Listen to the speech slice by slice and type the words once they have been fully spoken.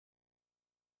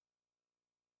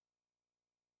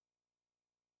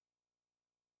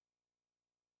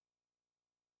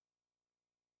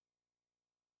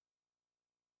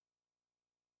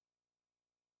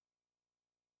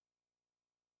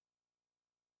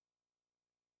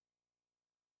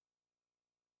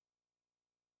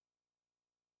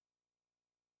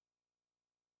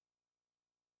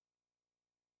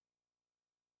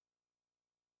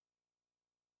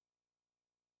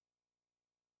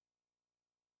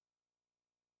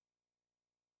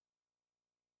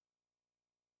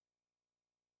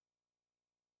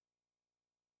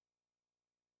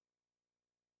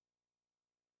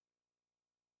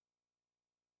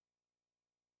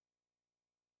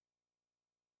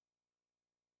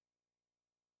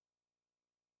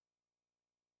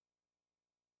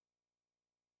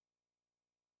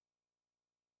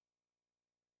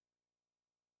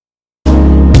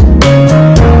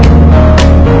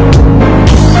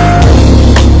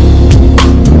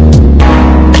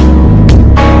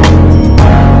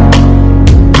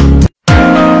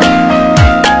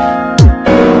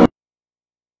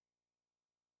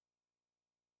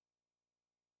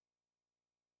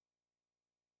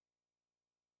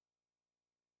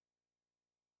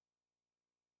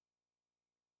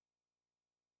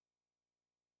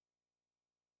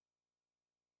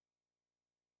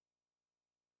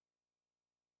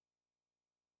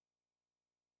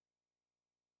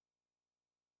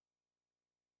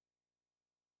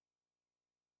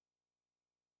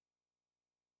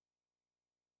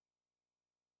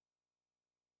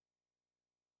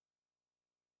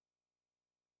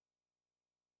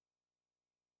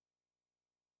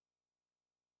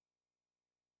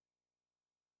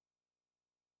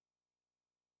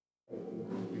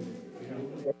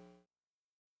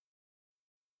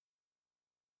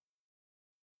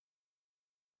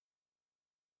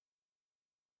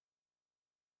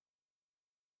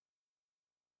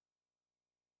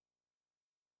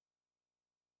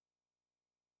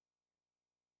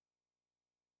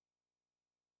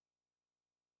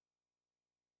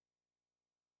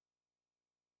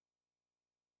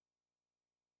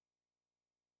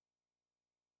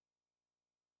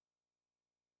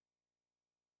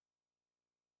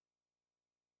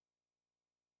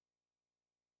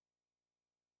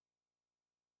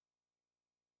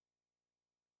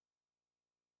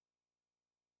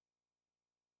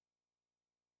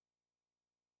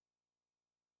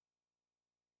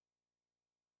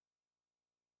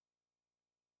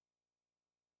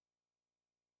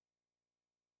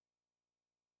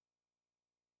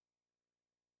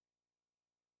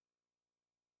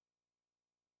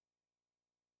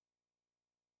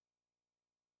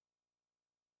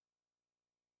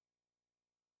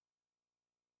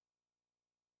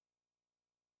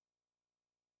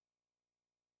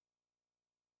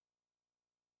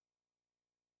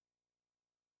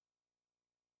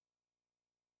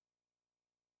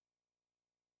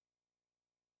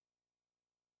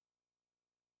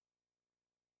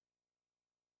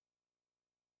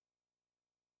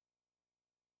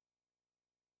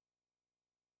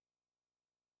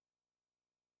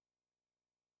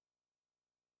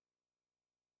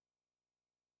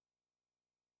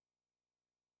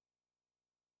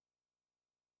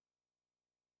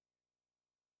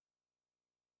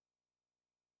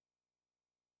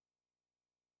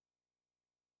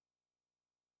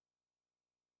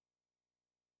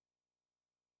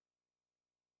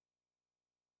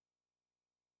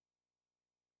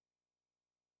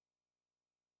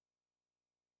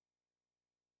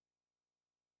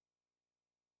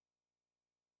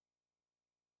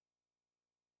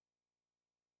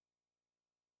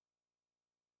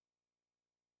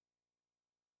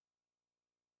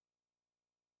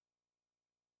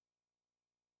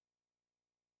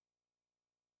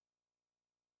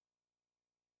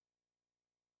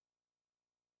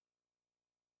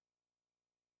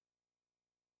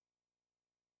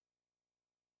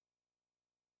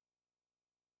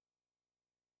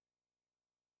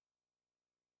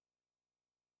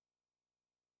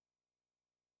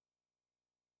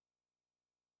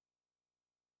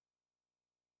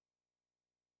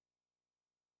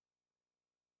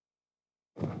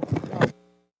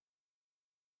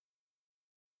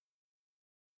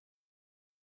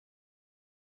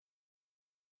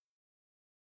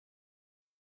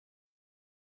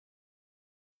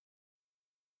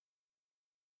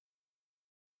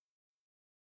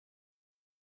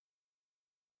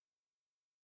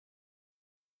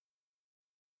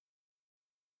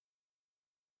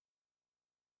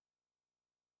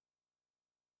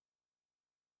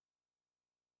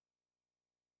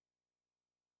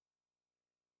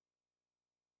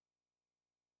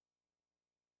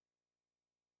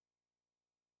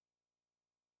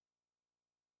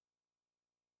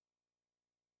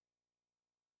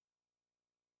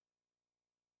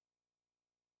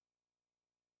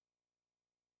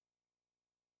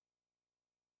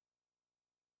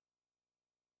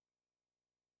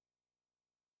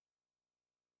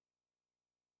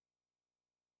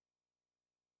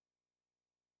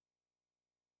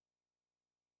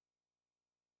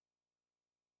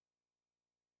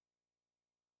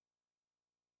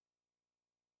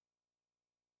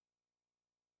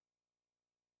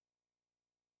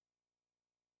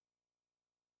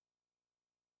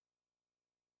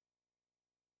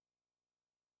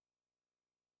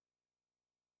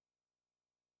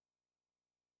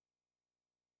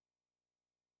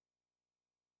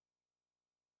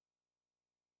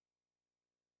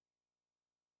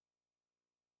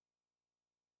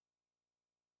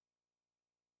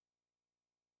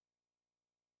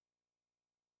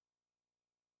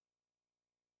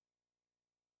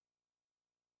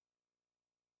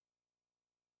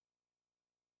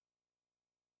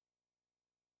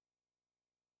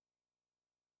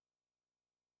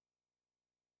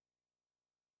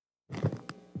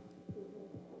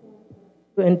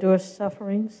To endure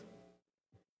sufferings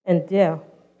and death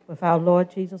with our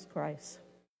Lord Jesus Christ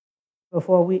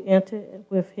before we enter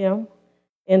with him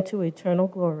into eternal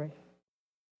glory.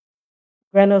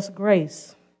 Grant us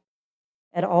grace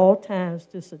at all times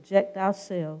to subject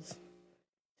ourselves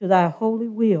to thy holy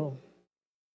will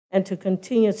and to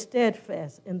continue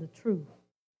steadfast in the truth,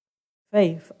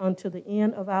 faith unto the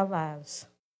end of our lives,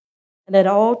 and at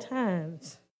all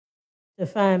times to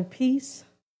find peace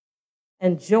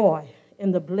and joy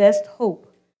in the blessed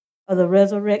hope of the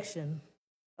resurrection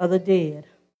of the dead,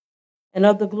 and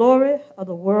of the glory of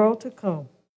the world to come,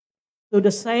 through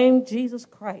the same Jesus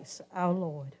Christ our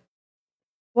Lord.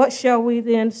 What shall we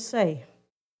then say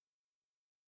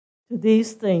to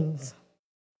these things?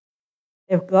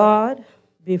 If God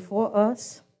be for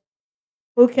us,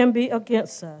 who can be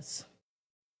against us?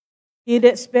 He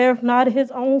that spareth not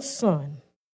his own Son,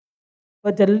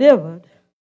 but delivered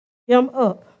him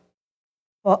up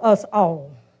for us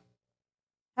all,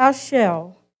 how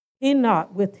shall he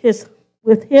not with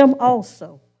him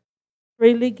also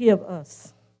freely give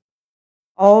us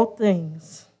all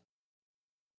things?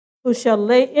 Who shall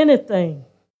lay anything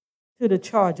to the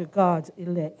charge of God's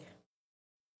elect?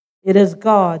 It is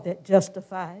God that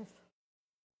justifieth.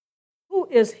 Who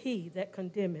is he that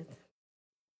condemneth?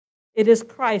 It is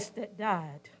Christ that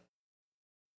died,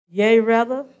 yea,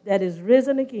 rather, that is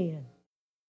risen again,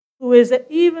 who is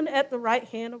even at the right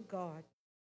hand of God,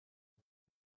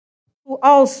 who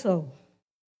also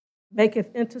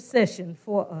maketh intercession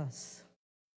for us.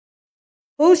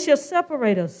 Who shall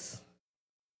separate us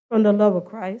from the love of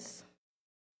Christ?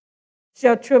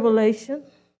 Shall tribulation,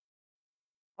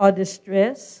 or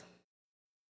distress,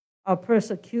 or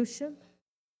persecution,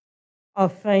 or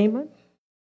famine,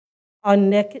 or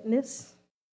nakedness,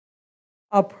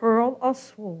 or peril, or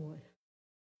sword?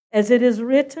 As it is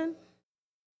written,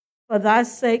 for thy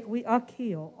sake we are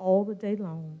killed all the day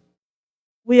long.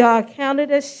 We are accounted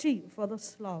as sheep for the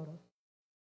slaughter.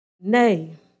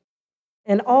 Nay,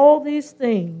 in all these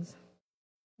things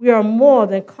we are more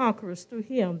than conquerors through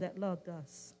him that loved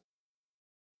us.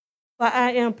 For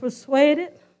I am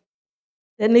persuaded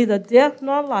that neither death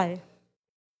nor life,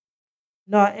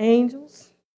 nor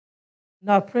angels,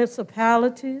 nor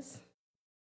principalities.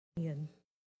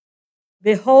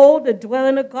 Behold, the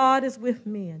dwelling of God is with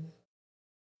men.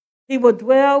 He will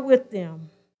dwell with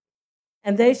them,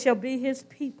 and they shall be his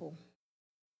people.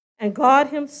 And God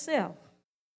himself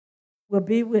will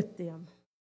be with them.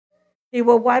 He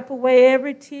will wipe away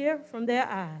every tear from their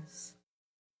eyes,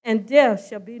 and death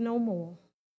shall be no more.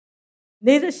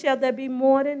 Neither shall there be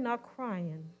mourning, nor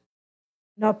crying,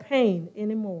 nor pain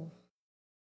anymore.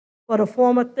 For the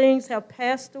former things have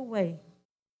passed away.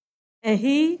 And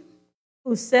he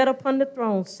who sat upon the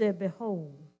throne said,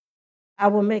 behold, I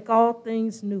will make all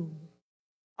things new.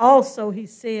 Also he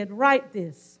said, write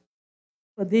this,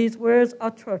 for these words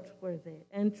are trustworthy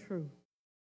and true.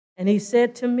 And he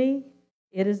said to me,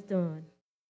 it is done.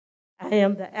 I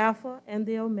am the Alpha and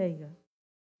the Omega,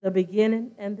 the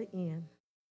beginning and the end.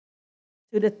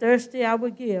 To the thirsty I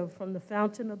will give from the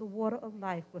fountain of the water of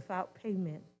life without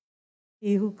payment.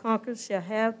 He who conquers shall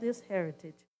have this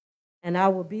heritage, and I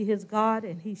will be his God,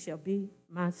 and he shall be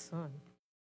my son.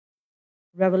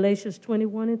 Revelations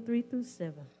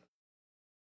 21:3-7.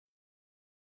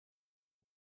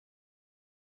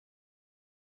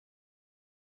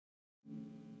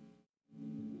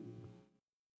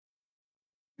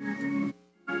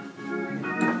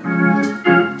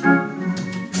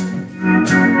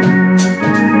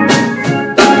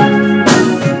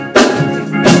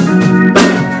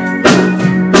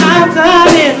 I've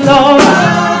done it, Lord,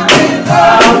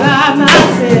 all by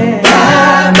myself.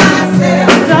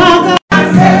 Don't go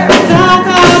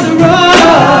the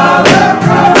road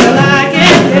till I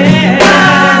get there.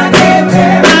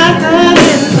 I've done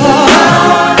it,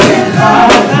 Lord,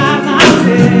 all by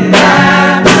myself.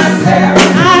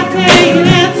 I can't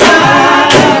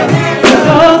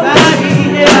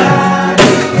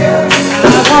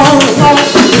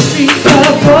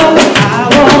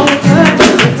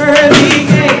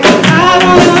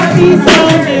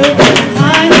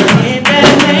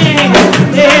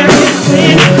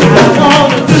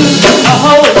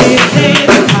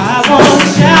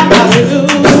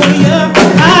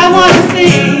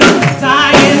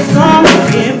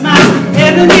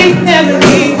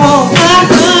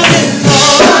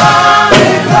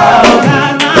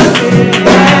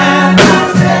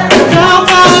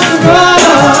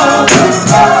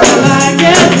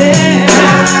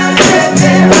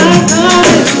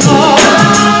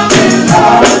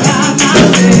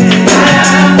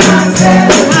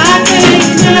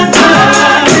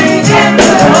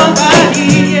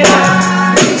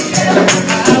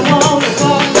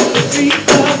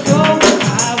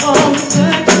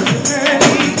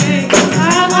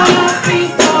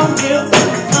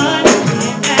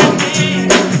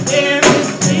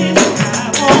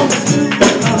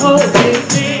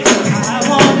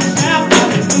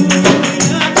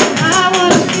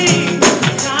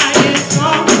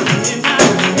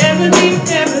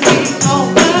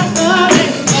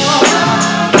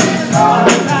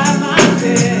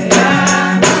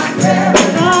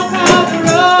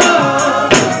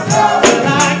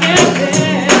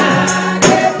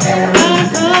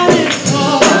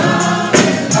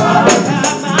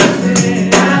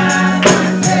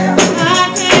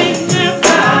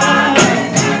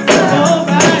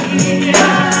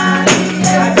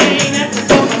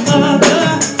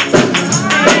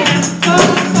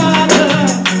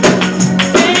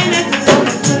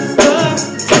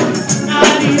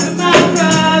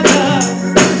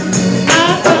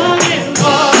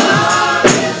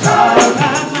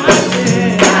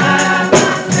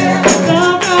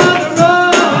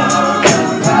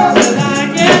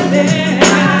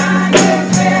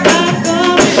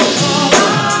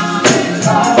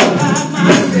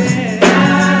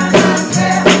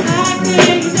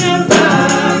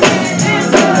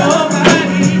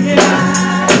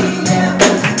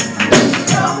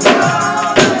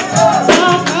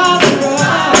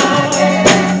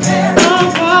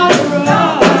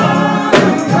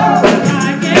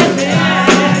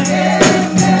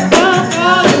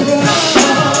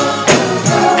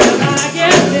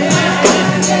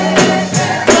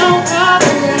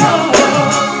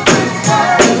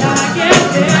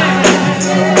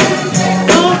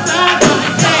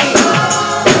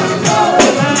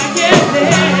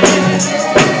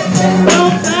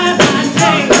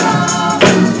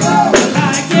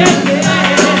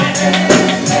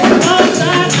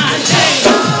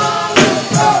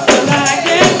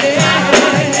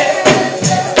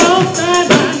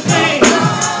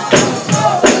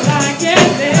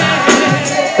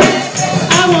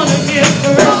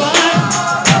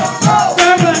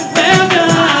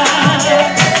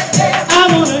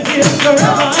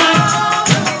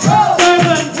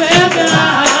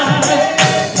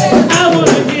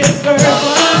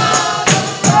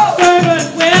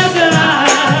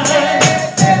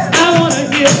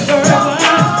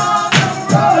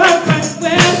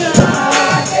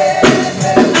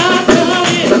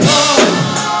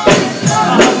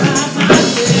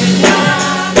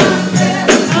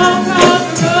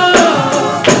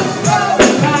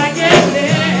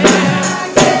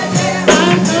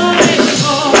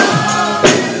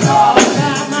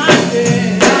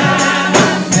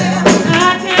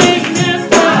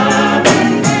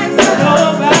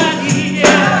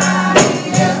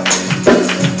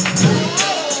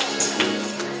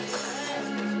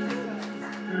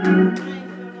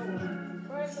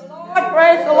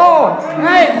Lord.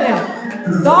 Praise him.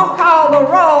 Don't call the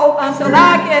roll until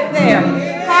I get there.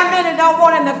 How many don't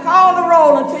want him to call the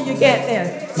roll until you get there?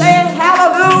 Say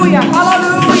hallelujah,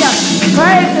 hallelujah.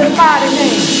 Praise his mighty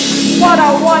name. What a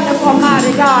wonderful,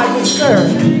 mighty God we serve.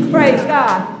 Praise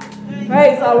God.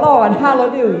 Praise the Lord.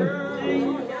 Hallelujah.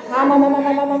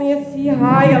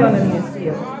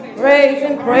 Praise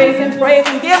him, praise him, praise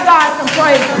him. Give God some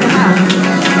praise in the house.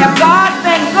 If God's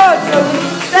been good to you,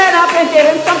 stand up and give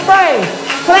him some praise.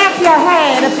 Clap your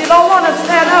hand. If you don't want to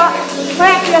stand up,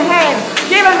 clap your hand.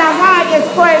 Give him the highest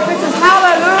praise, which is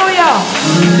hallelujah.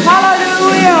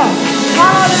 Hallelujah.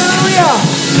 Hallelujah.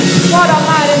 What a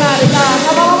mighty, mighty God.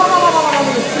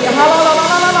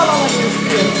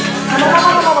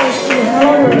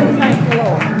 Thank you,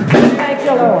 Lord. Thank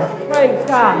you, Lord. Praise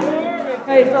God.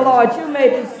 Praise the Lord. You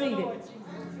may be seated.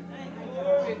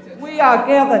 We are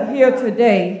gathered here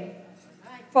today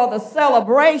for the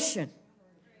celebration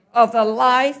of the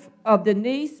life of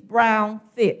Denise Brown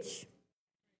Fitch,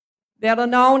 better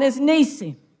known as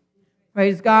Niecey.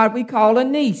 Praise God, we call her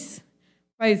Niece.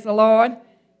 Praise the Lord.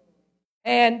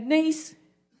 And Niece,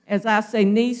 as I say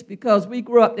Niece, because we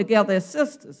grew up together as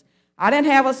sisters. I didn't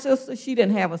have a sister, she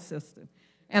didn't have a sister.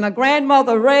 And a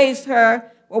grandmother raised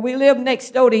her. Well, we lived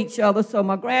next door to each other, so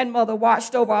my grandmother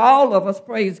watched over all of us,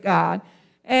 praise God.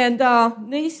 And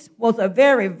Niece was a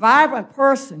very vibrant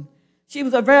person. She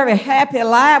was a very happy,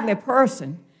 lively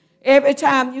person. Every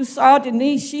time you saw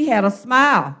Denise, she had a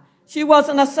smile. She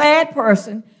wasn't a sad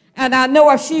person. And I know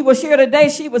if she was here today,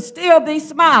 she would still be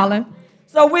smiling.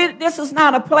 So this is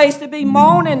not a place to be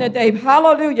moaning today.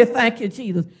 Hallelujah, thank you,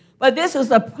 Jesus. But this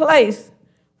is a place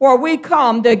where we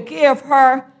come to give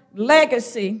her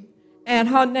legacy and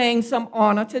her name some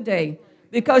honor today.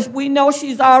 Because we know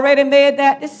she's already made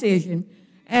that decision.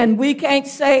 And we can't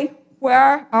say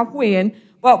where or when,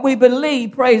 but we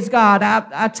believe, praise God.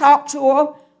 I talked to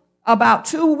her about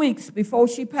 2 weeks before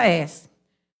she passed.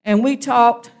 And we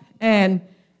talked, and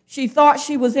she thought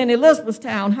she was in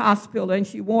Elizabethtown Hospital, and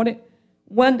she wanted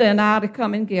Wanda and I to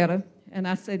come and get her. And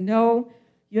I said, no,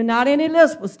 you're not in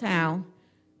Elizabethtown.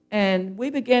 And we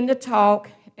began to talk,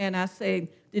 and I said,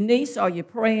 Denise, are you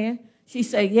praying? She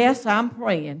said, yes, I'm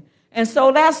praying. And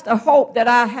so that's the hope that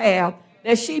I have,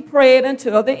 that she prayed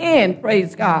until the end,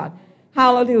 praise God.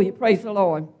 Hallelujah, praise the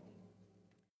Lord.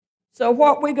 So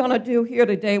what we're going to do here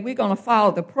today, we're going to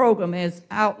follow the program as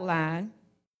outlined.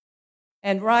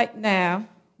 And right now,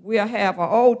 we'll have an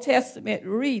Old Testament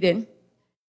reading.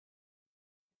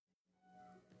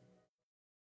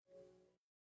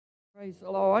 Praise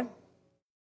the Lord.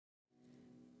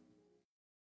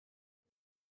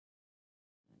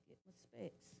 Get my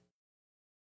specs.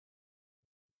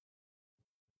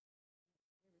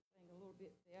 Everything a little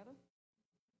bit better.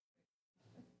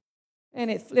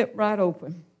 And it flipped right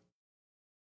open.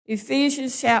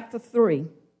 Ephesians chapter 3.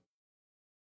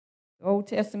 Old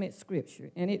Testament scripture.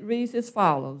 And it reads as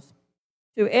follows.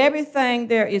 To everything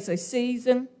there is a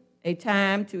season, a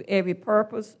time to every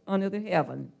purpose under the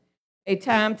heaven. A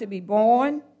time to be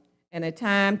born and a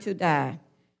time to die.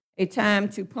 A time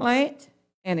to plant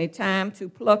and a time to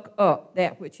pluck up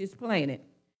that which is planted.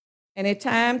 And a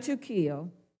time to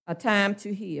kill, a time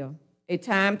to heal. A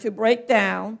time to break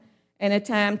down and a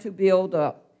time to build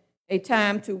up. A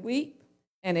time to weep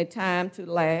and a time to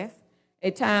laugh.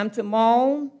 A time to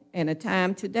mourn and a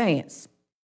time to dance.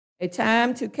 A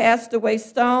time to cast away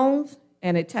stones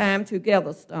and a time to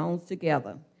gather stones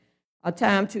together. A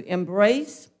time to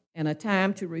embrace and a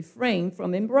time to refrain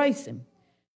from embracing.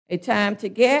 A time to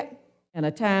get and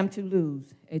a time to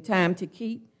lose. A time to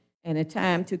keep and a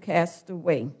time to cast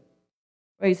away.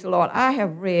 Praise the Lord. I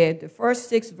have read the first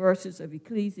 6 verses of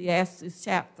Ecclesiastes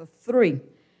chapter 3.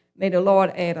 May the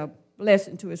Lord add a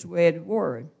blessing to his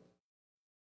word.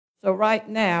 So right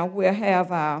now we'll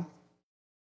have our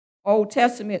Old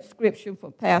Testament scripture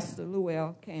for Pastor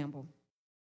Llewell Campbell,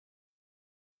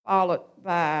 followed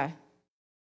by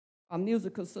a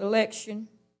musical selection,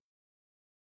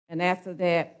 and after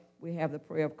that, we have the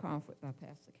prayer of comfort by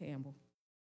Pastor Campbell.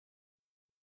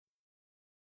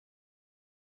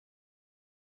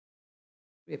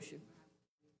 Scripture.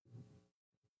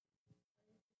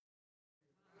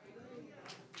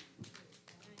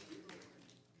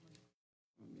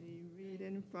 I'll be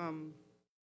reading from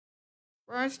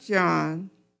 1 John,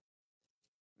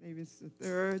 maybe it's the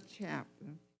 3rd chapter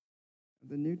of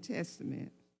the New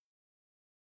Testament.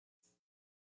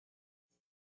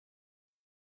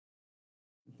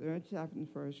 The 3rd chapter and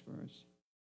the 1st verse.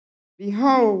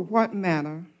 Behold, what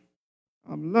manner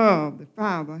of love the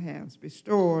Father has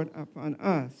bestowed upon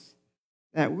us,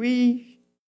 that we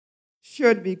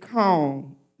should be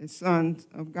called the sons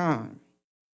of God.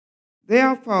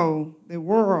 Therefore, the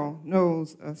world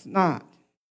knows us not,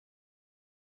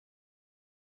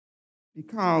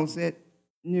 because it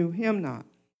knew him not.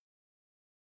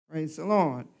 Praise the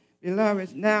Lord.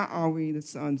 Beloved, now are we the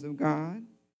sons of God,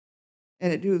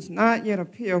 and it does not yet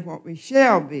appear what we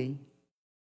shall be,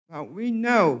 but we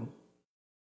know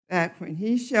that when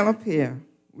he shall appear,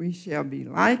 we shall be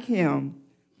like him,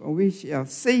 for we shall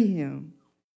see him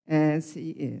as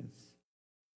he is.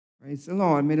 Praise the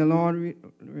Lord. May the Lord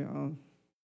give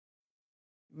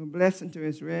a blessing to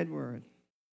his read word.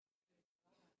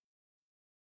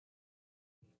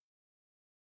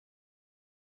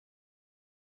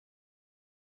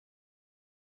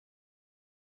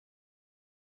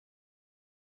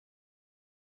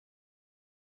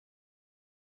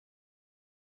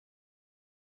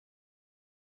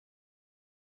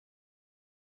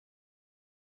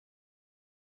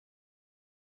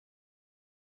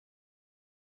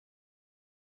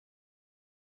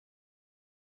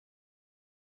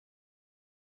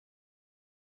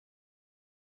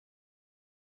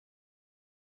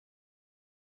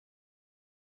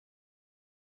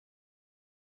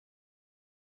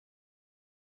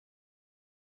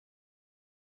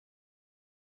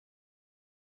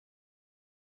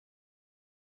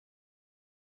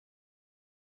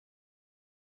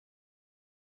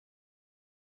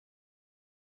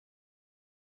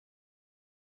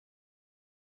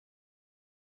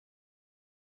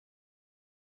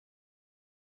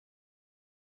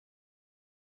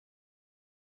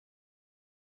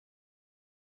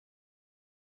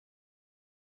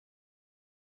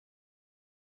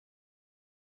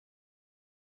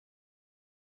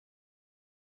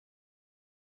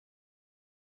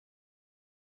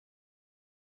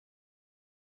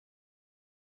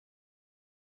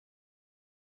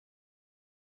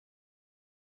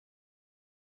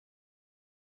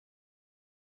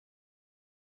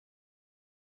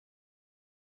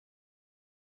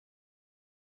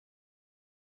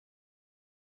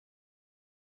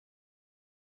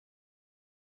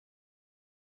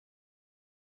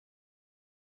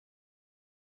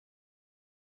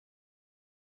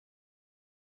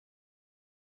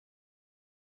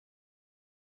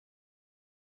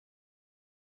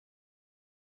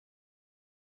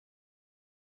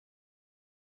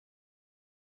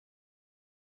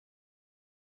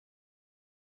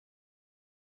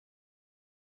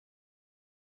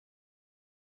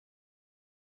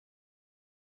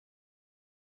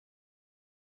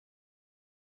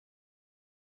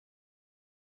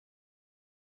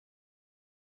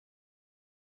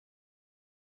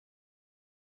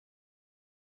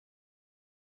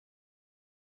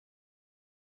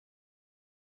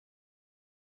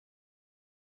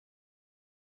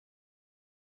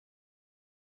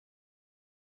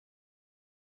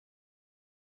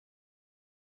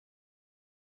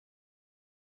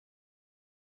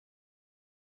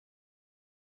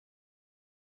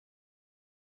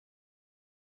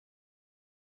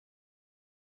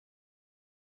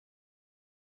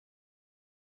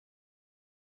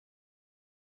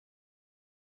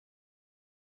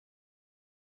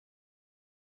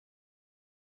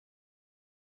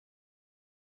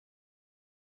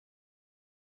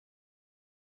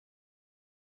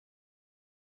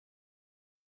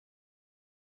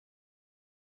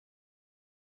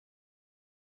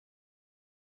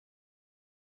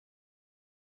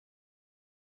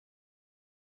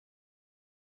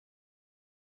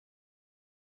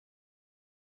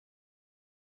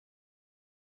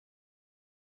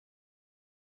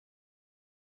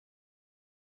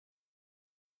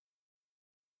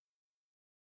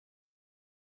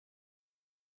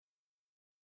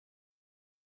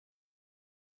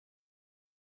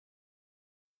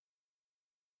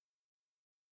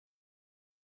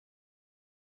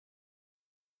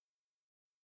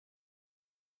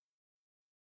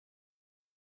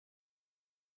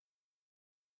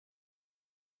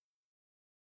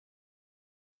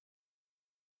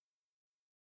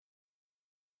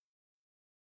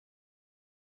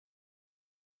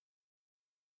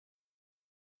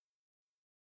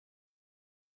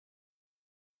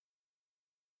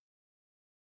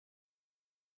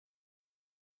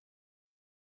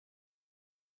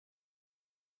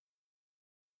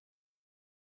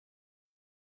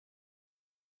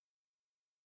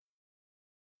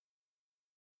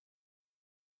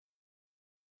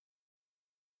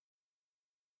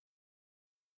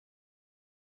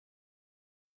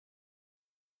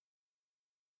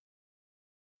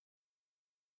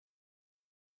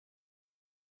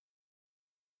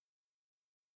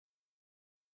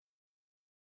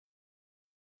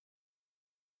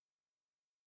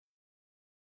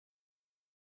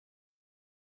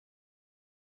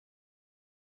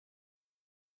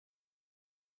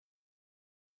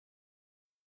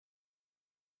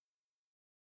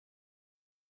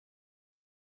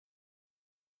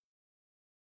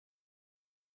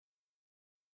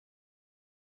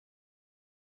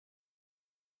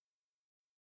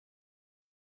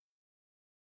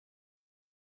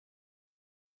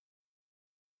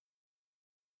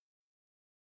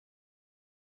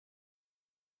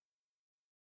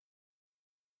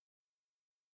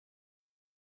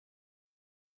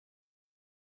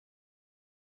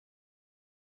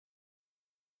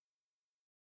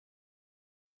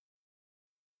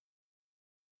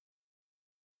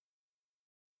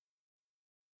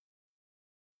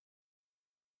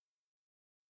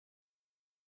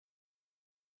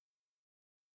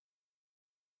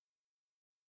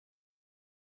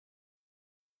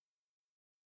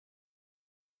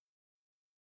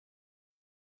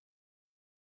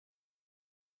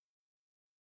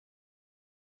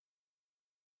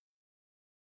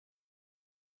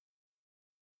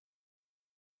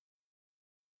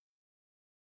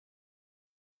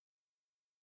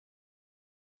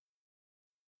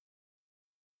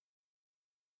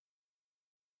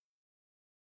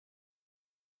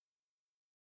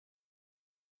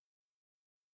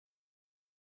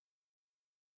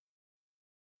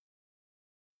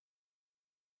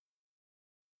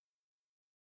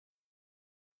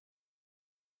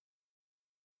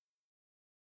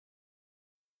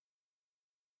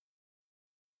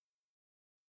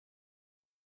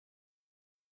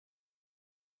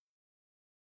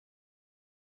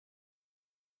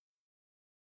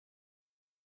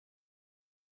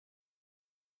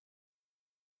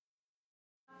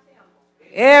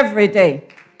 Every day.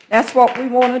 That's what we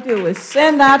want to do, is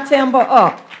send our timber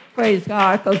up, praise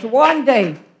God, because one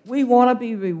day we want to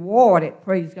be rewarded,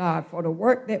 praise God, for the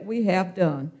work that we have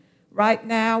done. Right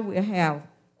now we have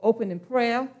opening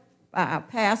prayer by our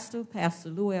pastor, Pastor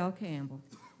Lou L. Campbell.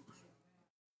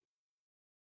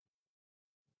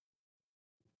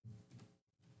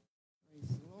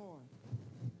 Praise the Lord.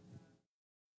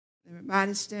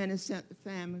 Everybody stand except the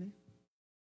family.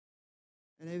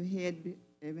 And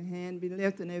every hand be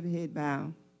lifted and every head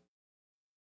bow.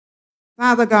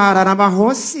 Father God,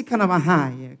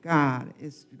 God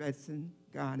is blessing.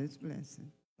 God is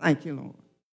blessing. Thank you, Lord.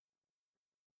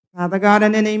 Father God,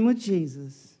 in the name of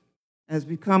Jesus, as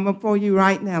we come before you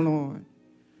right now, Lord,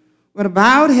 with a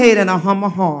bowed head and a humble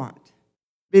heart,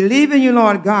 believing you,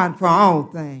 Lord God, for all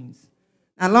things.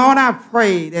 Now, Lord, I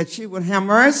pray that you would have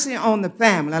mercy on the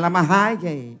family.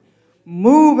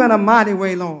 Move in a mighty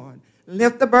way, Lord.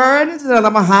 Lift the burdens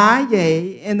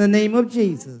in the name of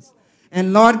Jesus.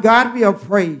 And Lord God, we'll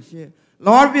praise you.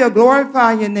 Lord, we'll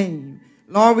glorify your name.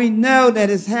 Lord, we know that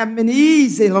it's haven't been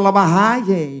easy,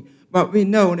 but we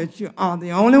know that you are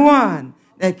the only one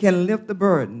that can lift the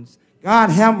burdens. God,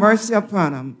 have mercy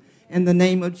upon them in the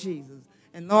name of Jesus.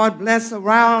 And Lord, bless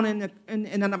around in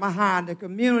the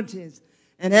communities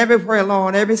and everywhere,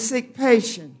 Lord, every sick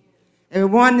patient,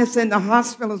 everyone that's in the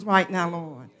hospitals right now,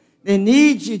 Lord. They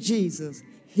need you, Jesus.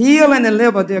 Heal and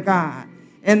deliver, dear God,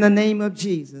 in the name of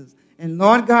Jesus. And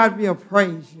Lord God, we'll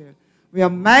praise you.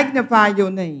 We'll magnify your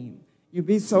name. You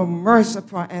be so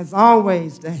merciful as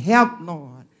always to help,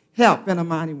 Lord. Help in a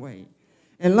mighty way.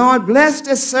 And Lord, bless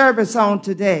this service on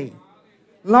today.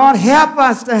 Lord, help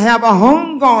us to have a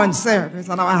homegoing service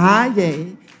on our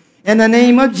highway in the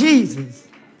name of Jesus.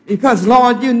 Because,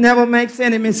 Lord, you never make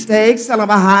any mistakes on our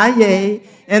highway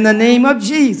in the name of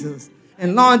Jesus.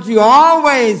 And, Lord, you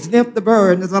always lift the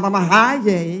burdens on our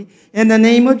highway in the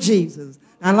name of Jesus.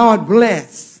 And, Lord,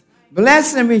 bless.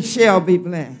 Bless and we shall be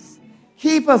blessed.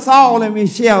 Keep us all and we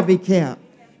shall be kept.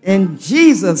 In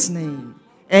Jesus' name,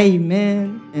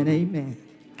 amen and amen.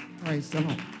 Praise the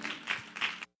Lord.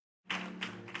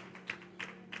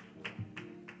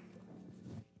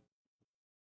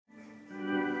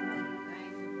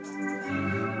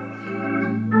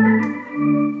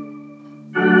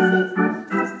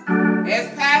 As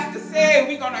Pastor said,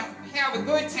 we're going to have a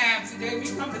good time today. We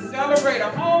come to celebrate a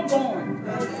homegoing.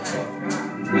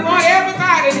 We want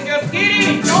everybody to just get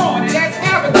in and join and let's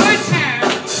have a good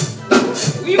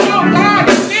time. We want God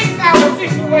to fix our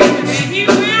situation, and He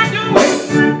will do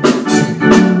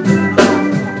it.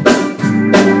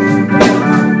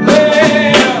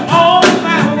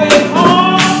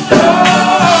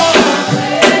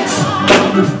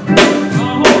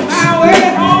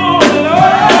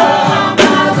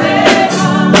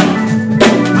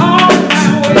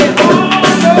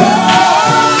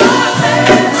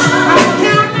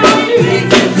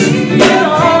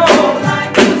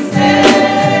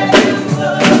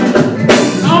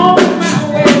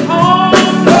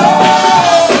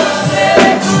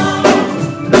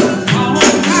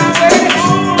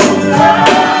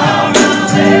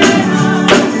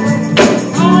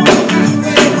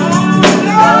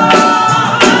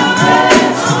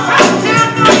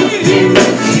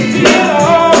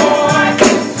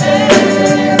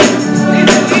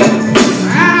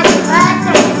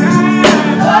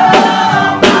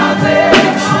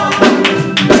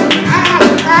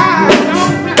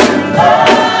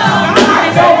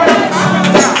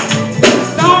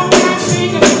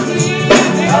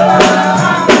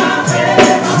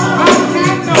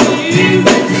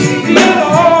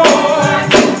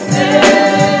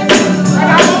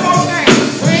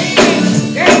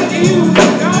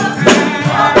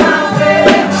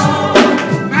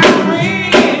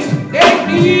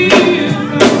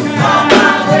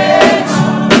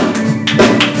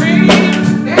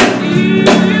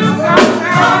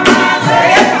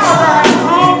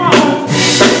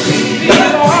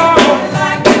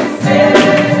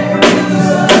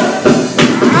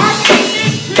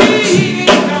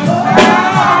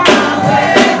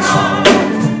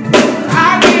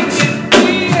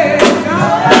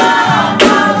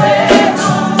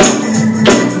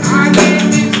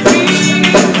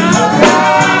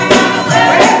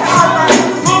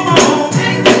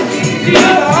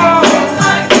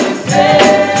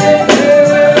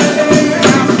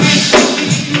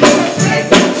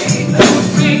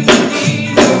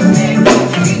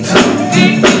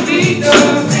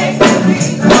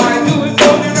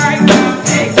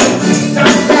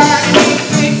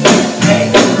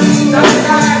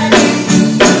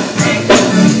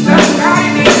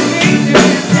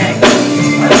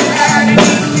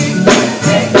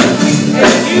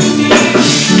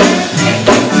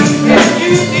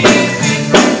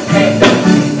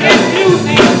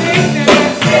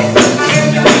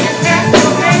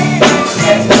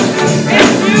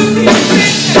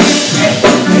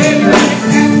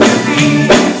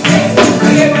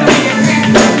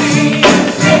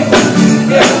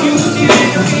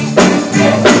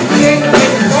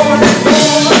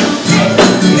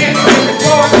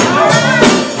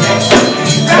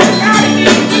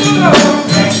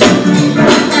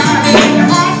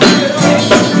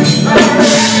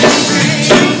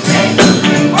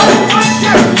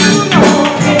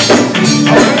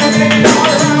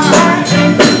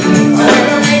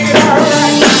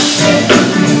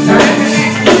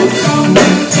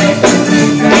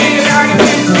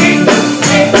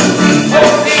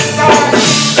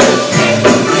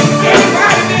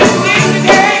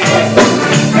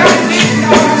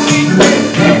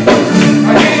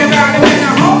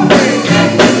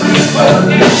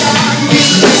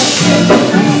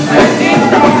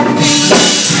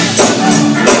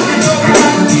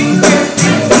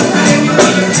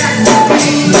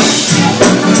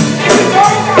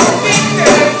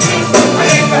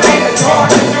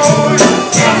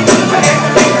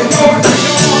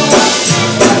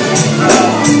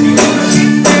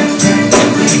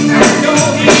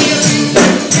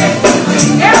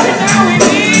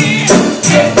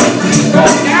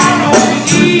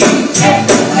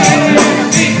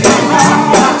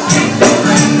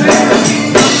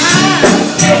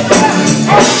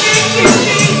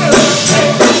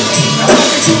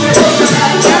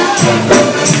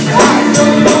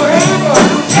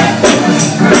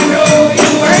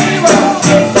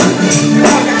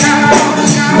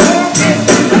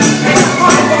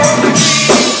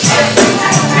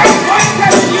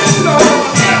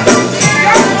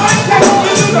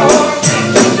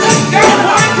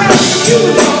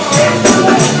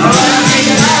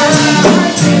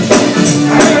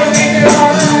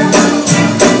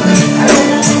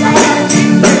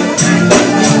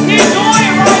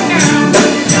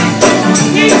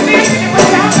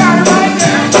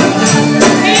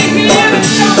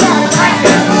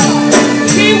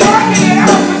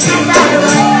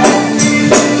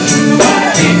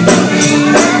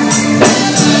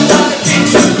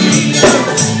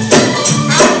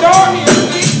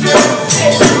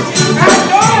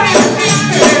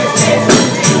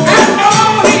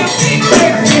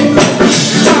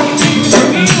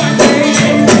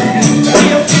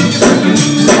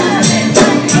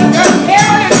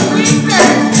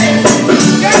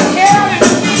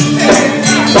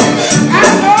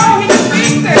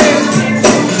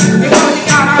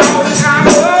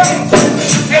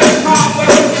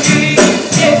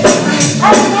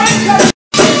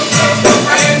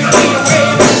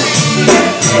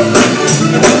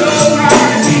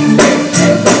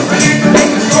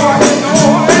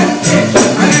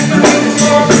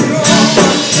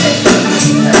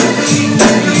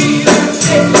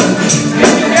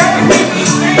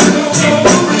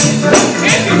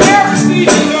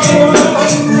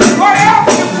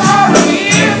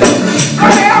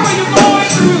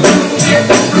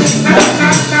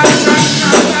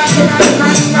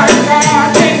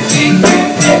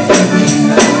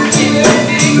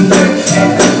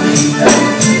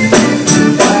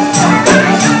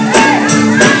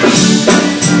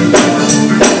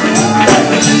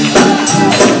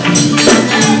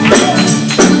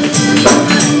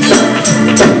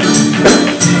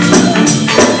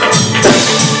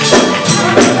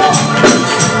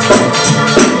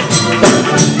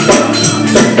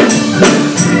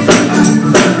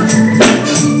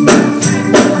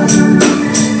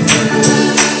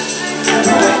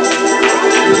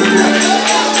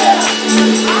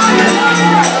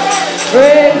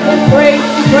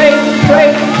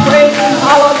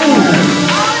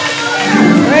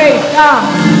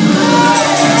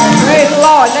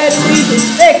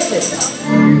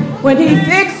 it. When he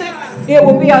fixes it, it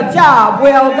will be a job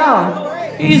well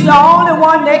done. He's the only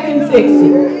one that can fix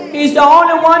it. He's the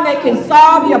only one that can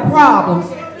solve your problems,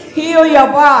 heal your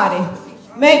body,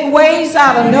 make ways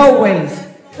out of no ways.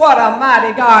 What a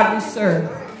mighty God we serve.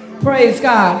 Praise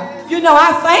God. You know,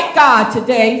 I thank God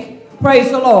today. Praise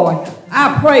the Lord.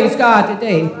 I praise God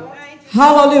today.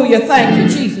 Hallelujah. Thank you,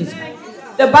 Jesus.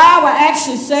 The Bible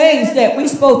actually says that we're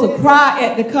supposed to cry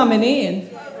at the coming in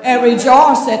and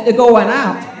rejoice at the going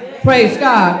out. Praise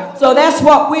God. So that's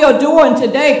what we are doing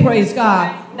today, praise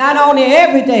God. Not only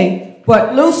every day,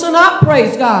 but loosen up,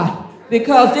 praise God.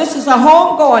 Because this is a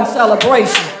homegoing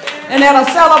celebration. And at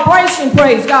a celebration,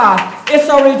 praise God, it's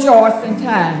a rejoicing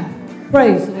time.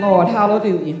 Praise the Lord.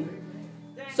 Hallelujah.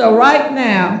 So right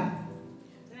now,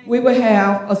 we will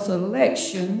have a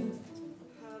selection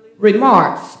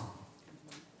remarks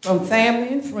from family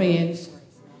and friends.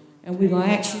 And we're going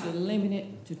to ask you to limit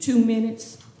it to 2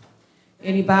 minutes.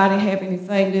 Anybody have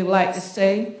anything they'd like to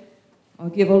say or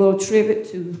give a little tribute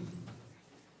to?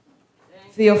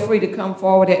 Feel free to come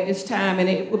forward at this time, and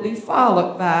it will be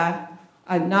followed by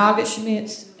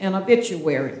acknowledgments and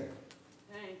obituary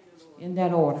in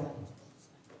that order.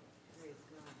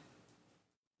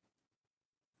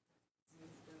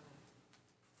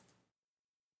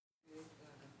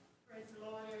 Praise the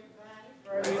Lord, everybody.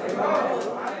 Praise the Lord.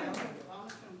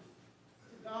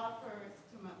 To God first,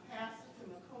 to my pastor, to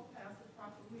my co-pastor,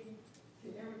 Prophet Lee, to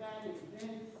everybody, to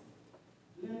Denise,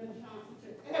 Linda Johnson, to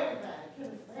everybody, to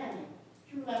the family.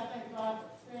 Truly, I thank God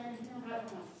for standing here right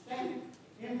where I'm standing.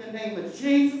 In the name of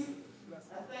Jesus,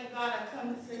 I thank God I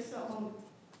come to say something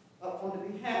on the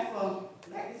behalf of,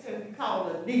 like I said, we call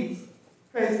her Niecey.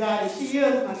 Praise God, and she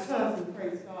is my cousin,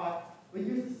 praise God. We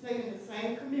used to stay in the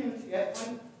same community at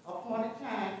one appointed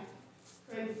time.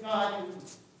 Praise God, and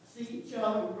see each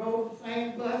other and rode the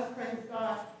same bus, praise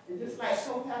God. And just like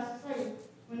co-pastor said,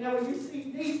 whenever you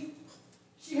see Niecey,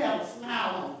 she had a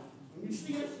smile on her. When you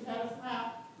see her, she had a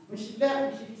smile. When she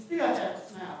left, she still had a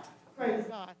smile. Praise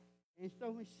God. And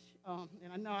so when she,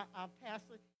 and I know our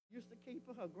pastor used to keep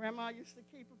her grandma used to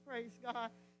keep her, praise God.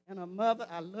 And her mother,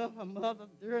 I love her mother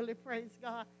dearly, praise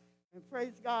God. And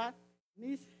praise God,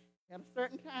 Niecey, at a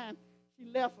certain time, she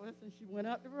left us and she went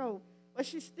up the road. But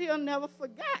she still never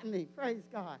forgot me, praise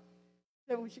God.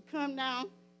 So when she come down,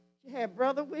 she had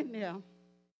Brother Whitney to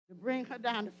bring her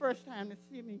down the first time to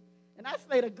see me. And I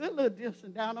stayed a good little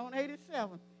distance down on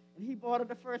 87. And he bought her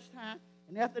the first time.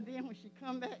 And after then, when she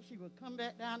come back, she would come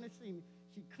back down to see me.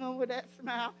 She'd come with that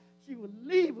smile. She would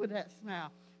leave with that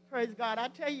smile. Praise God. I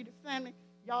tell you, the family,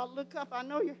 y'all look up. I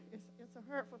know it's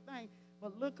a hurtful thing,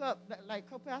 but look up. Like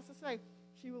co-pastor say,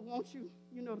 she would want you,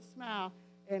 to smile.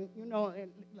 And, and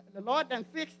the Lord done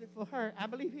fixed it for her. I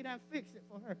believe he done fixed it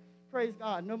for her. Praise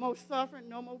God. No more suffering,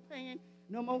 no more pain,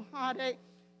 no more heartache.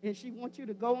 And she wants you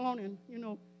to go on and,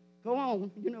 go on,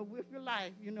 with your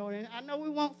life, and I know we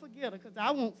won't forget her because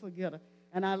I won't forget her.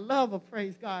 And I love her,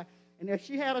 praise God. And if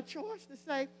she had a choice to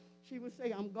say, she would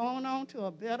say, I'm going on to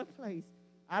a better place.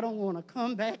 I don't want to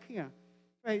come back here.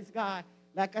 Praise God.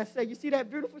 Like I said, you see that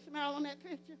beautiful smile on that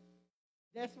picture?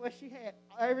 That's what she had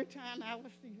every time I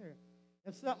would see her.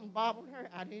 If something bothered her,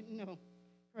 I didn't know.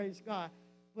 Praise God.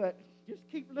 But just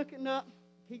keep looking up,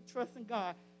 keep trusting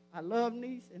God. I love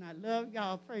Niecey and I love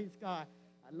y'all, praise God.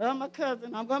 I love my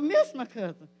cousin. I'm going to miss my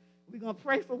cousin. We're going to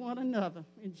pray for one another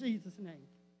in Jesus' name.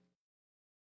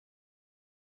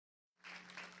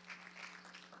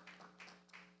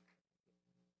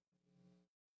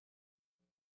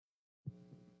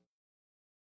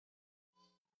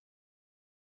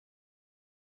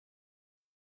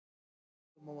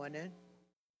 Good morning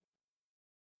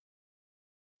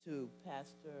to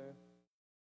Pastor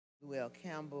Luell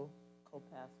Campbell,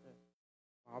 co-pastor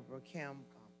Barbara Campbell,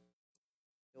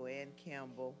 Joanne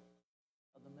Campbell,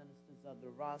 other ministers of the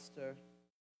roster,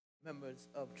 members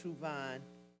of True Vine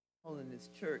Holiness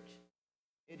Church.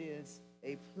 It is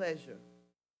a pleasure,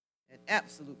 an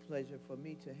absolute pleasure for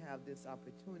me to have this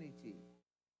opportunity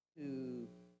to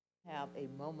have a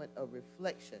moment of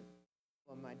reflection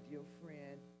for my dear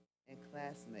friend and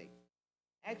classmate.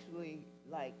 Actually,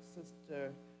 like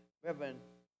Sister Reverend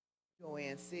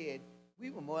Joanne said, we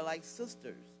were more like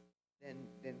sisters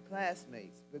than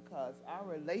classmates because our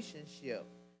relationship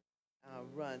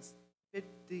runs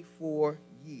 54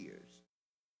 years.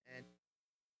 And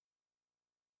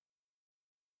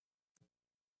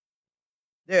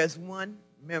there's one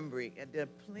memory, and there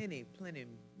are plenty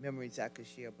memories I could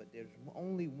share, but there's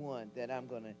only one that I'm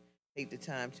going to take the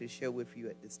time to share with you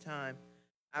at this time.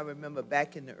 I remember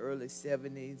back in the early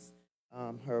 70s,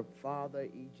 her father,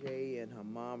 E.J., and her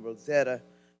mom, Rosetta,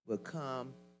 would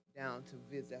come down to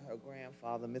visit her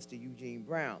grandfather, Mr. Eugene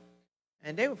Brown.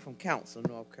 And they were from Council,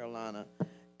 North Carolina.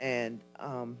 And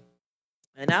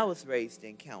I was raised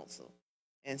in Council.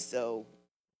 And so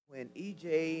when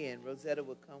EJ and Rosetta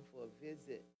would come for a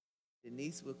visit,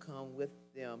 Denise would come with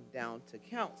them down to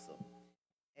Council.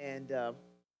 And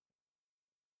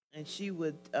she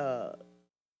would,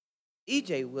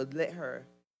 EJ would let her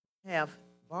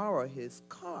borrow his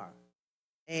car.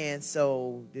 And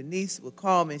so Denise would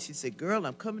call me and she said, "Girl,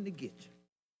 I'm coming to get you.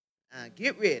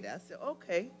 Get ready." I said,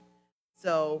 "Okay."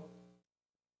 So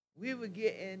we would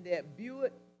get in that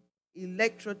Buick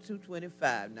Electra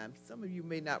 225. Now, some of you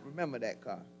may not remember that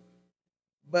car.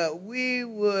 But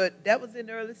that was in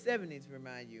the early 70s,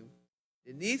 remind you.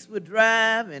 Denise would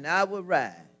drive and I would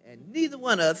ride. And neither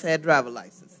one of us had driver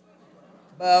license.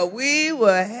 But we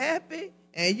were happy,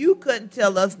 and you couldn't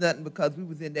tell us nothing because we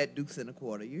was in that Dukes and a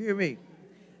Quarter. You hear me?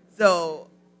 So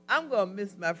I'm going to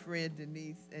miss my friend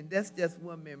Denise, and that's just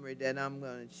one memory that I'm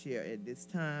going to share at this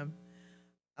time.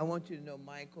 I want you to know,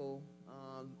 Michael,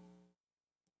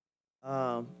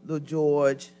 little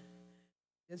George,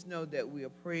 just know that we are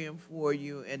praying for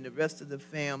you and the rest of the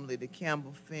family, the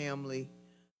Campbell family,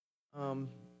 the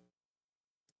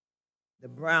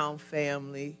Brown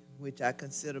family, which I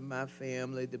consider my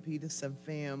family, the Peterson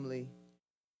family.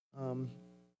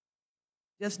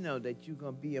 Just know that you're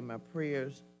going to be in my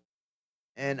prayers.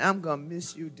 And I'm going to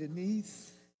miss you,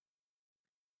 Denise.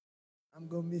 I'm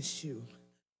going to miss you.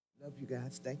 Love you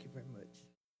guys. Thank you very much.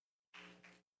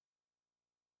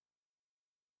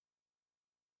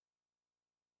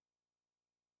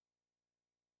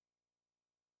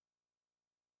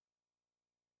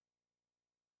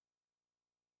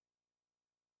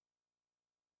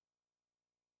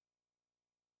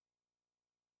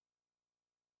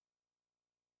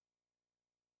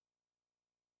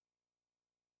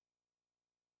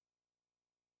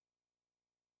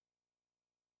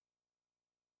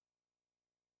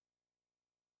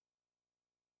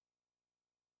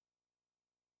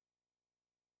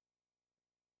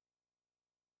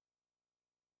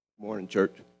 Morning,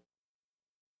 church. I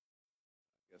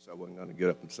guess I wasn't going to get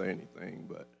up and say anything,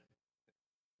 but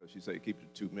she said keep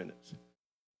it to 2 minutes. Kind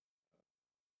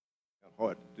of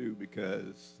hard to do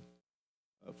because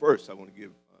first I want to give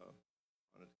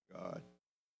honor to God,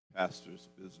 pastors,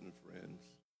 business friends,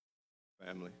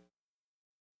 family.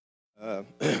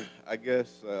 I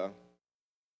guess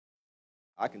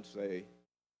I can say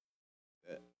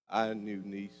that I knew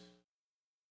Niece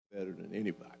better than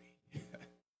anybody.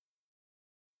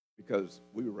 Because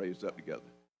we were raised up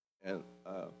together. And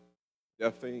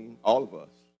Delphine, all of us,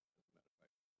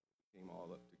 came all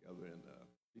up together, and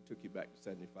he took you back to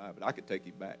 75. But I could take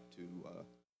you back to,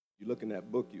 you look in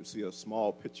that book, you'll see a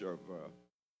small picture of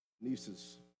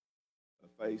Niece's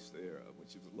face there when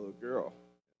she was a little girl.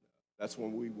 That's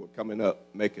when we were coming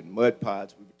up making mud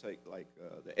pots. We would take like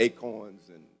the acorns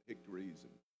and hickories.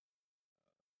 And,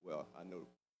 well, I know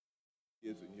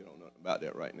kids, and you don't know nothing about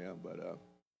that right now, but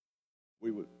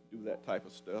we would do that type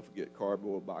of stuff, get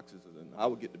cardboard boxes, and then I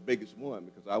would get the biggest one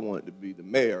because I wanted to be the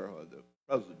mayor or the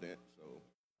president, so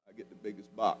I get the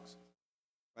biggest box,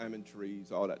 climbing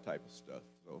trees, all that type of stuff.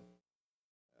 So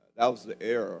that was the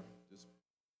era, just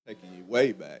taking you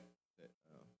way back, that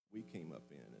we came up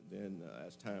in. And then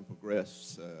as time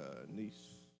progressed,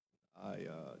 Niece, I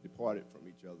departed from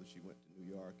each other. She went to New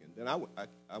York, and then I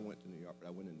went to New York, but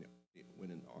I went in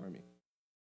the Army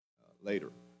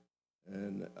later.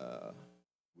 And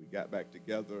we got back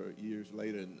together years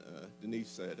later, and Denise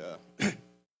said,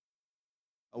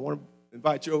 I want to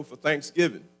invite you over for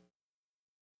Thanksgiving.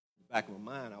 In the back of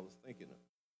my mind, I was thinking,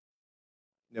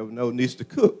 never know Niece to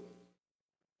cook.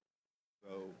 So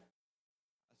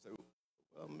I said,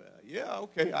 well, yeah,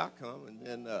 okay, I'll come. And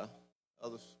then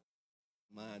others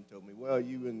mine told me, well,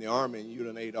 you in the Army, and you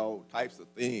done ate all types of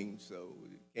things, so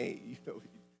you can't, you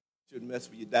shouldn't mess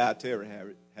with your dietary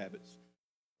habits.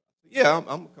 Yeah, I'm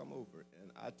going to come over.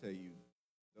 And I tell you,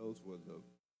 those were the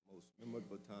most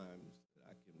memorable times that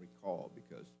I can recall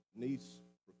because Niece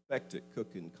perfected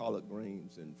cooking collard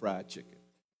greens and fried chicken.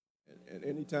 And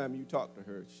anytime you talk to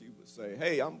her, she would say,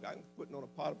 hey, I'm putting on a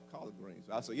pot of collard greens.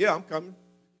 I said, yeah, I'm coming.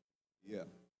 Yeah.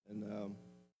 And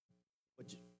but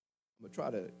I'm going to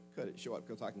try to cut it short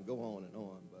because I can go on and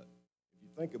on. But if you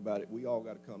think about it, we all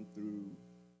got to come through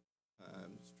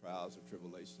times, trials, and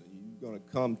tribulations. And you're going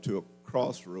to come to a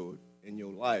crossroad in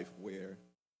your life where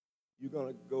you're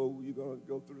going to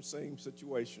go through the same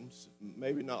situations,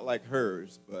 maybe not like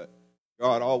hers, but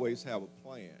God always have a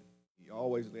plan. He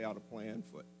always lay out a plan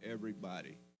for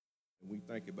everybody. And we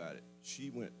think about it. She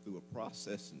went through a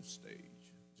processing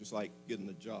stage, just like getting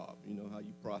a job. You know how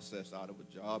you process out of a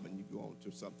job and you go on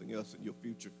to something else in your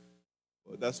future.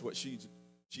 Well, that's what she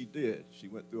did. She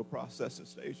went through a processing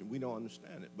stage, and we don't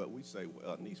understand it. But we say,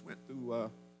 well, Niece went through a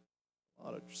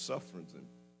lot of sufferings and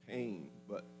pain,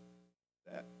 but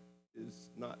that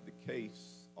is not the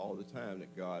case all the time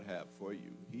that God had for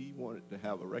you. He wanted to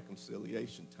have a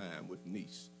reconciliation time with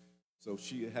Niece. So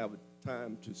she'd have a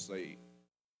time to say,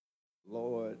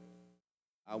 Lord,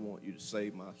 I want you to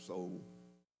save my soul.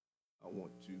 I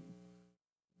want to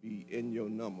be in your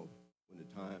number when the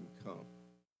time comes.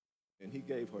 And he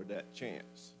gave her that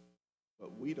chance.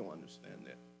 But we don't understand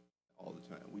that all the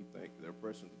time. We think that a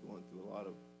person is going through a lot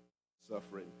of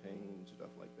suffering, pain, stuff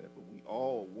like that. But we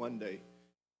all one day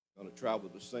going to travel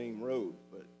the same road.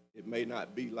 But it may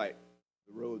not be like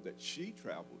the road that she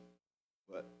traveled,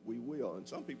 but we will. And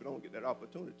some people don't get that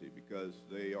opportunity because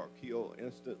they are killed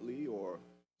instantly or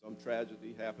some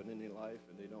tragedy happened in their life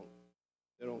and they don't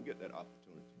get that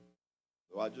opportunity.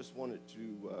 So I just wanted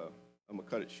to, I'm going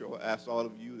to cut it short, ask all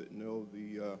of you that know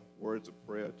the words of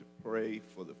prayer to pray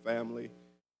for the family,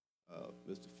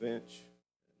 Mr. Finch,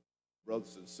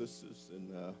 brothers and sisters,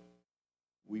 and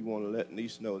we want to let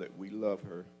Niece know that we love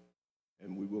her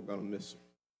and we were going to miss her.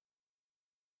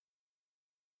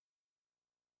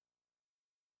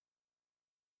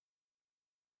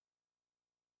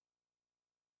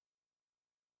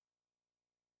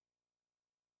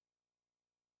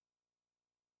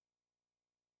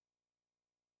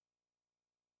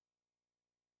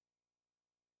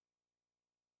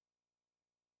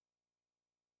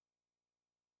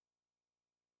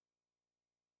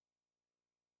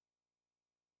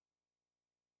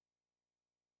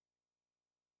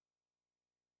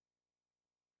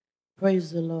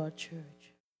 Praise the Lord,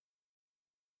 church.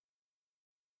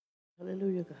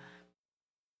 Hallelujah, God.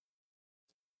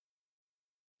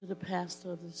 To the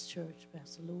pastor of this church,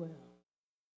 Pastor Llewell,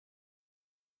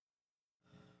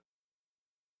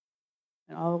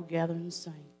 and all gathering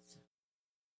saints.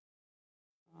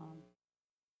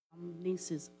 I'm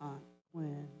Niece's aunt,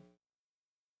 Gwen.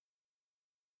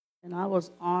 And I was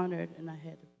honored, and I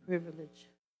had the privilege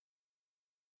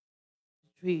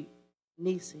to treat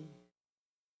Niecey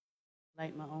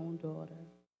like my own daughter.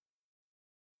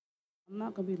 I'm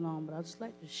not going to be long, but I'd just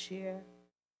like to share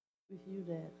with you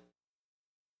that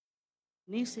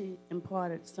Niecey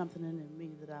imparted something in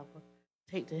me that I will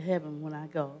take to heaven when I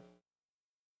go.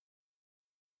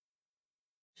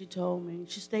 She told me,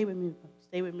 she stayed with me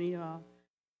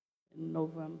in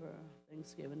November,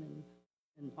 Thanksgiving,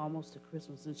 and almost to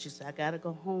Christmas. And she said, I got to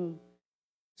go home.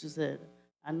 She said,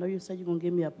 I know you said you're going to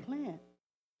give me a plant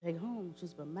to take home. She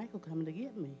said, but Michael coming to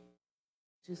get me.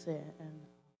 She said,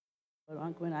 but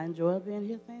Aunt Gwen, I enjoy being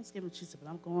here Thanksgiving. She said, but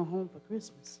I'm going home for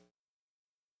Christmas.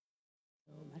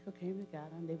 So Michael came and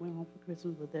got her, and they went home for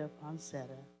Christmas with their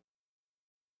poinsettia.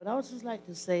 But I would just like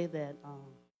to say that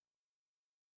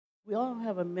we all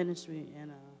have a ministry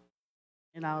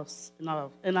in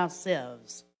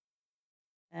ourselves,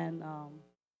 and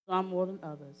some more than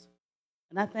others.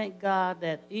 And I thank God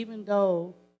that even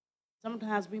though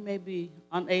sometimes we may be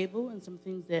unable and some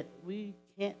things that we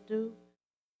can't do,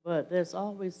 but there's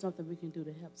always something we can do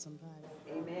to help somebody.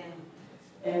 Amen.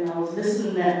 And I was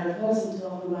listening to her cousin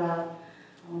talking about,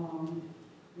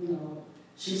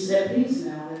 she said peace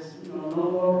now. There's, no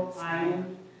more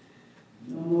crying,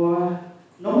 no more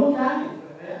dying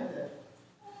forever.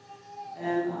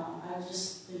 And I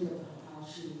just think about how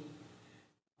she,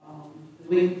 the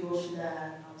week before she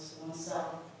died, I was going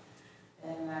south,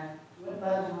 and I went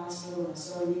by the hospital and I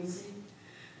saw Niecey,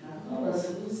 and I called her, I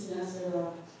said, Niecey, and I said,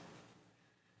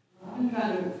 I've been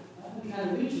trying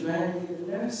to reach you. I had to get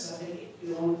the nurse so I could get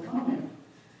you on the phone.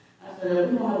 I said, we're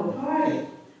going to have a party.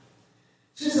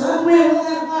 She said, oh, man, what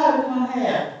kind of party we're going to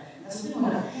have? I said, we're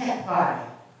going to have a hat party.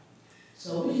 So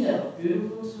we had a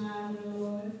beautiful time with the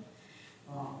Lord.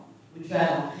 We tried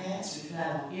on hats, we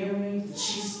tried on earrings, and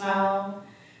she smiled,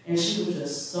 and she was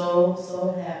just so,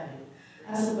 so happy.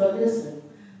 I said, but listen,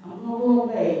 I'm going to go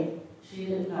away. She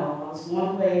didn't know. I was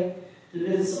going away to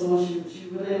visit someone she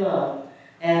really loved.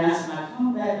 And I said, when I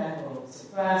come back, I go,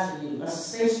 surprise for you. I said,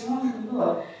 stay strong in the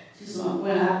Lord. She said,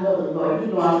 when I love the Lord. You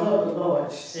know I love the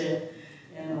Lord, she said.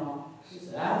 And she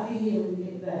said, I'll be here when you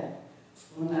get back.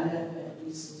 When I got back, Niecey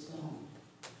was gone.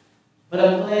 But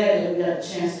I'm glad that we got a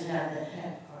chance to have that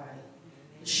hat party.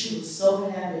 She was so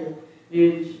happy.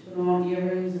 She put on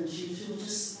earrings, and she was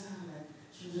just smiling.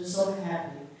 She was just so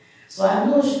happy. So I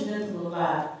know she's been through a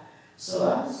lot. So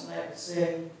I just like to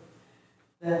say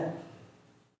that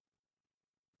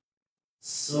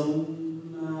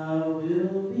soon I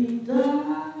will be done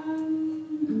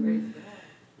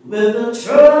with the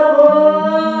troubles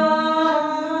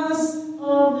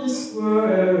of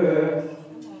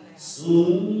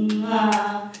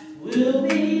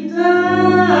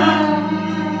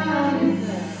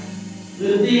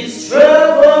these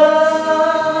troubles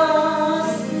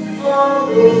of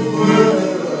the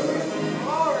world.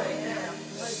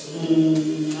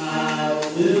 Soon I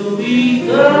will be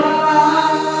done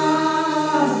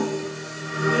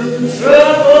with the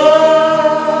troubles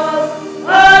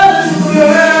of this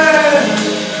world.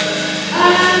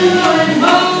 I'm going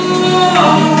home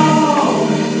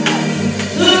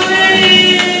to live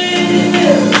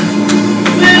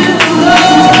with the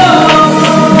Lord.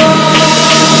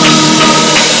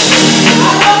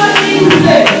 I need to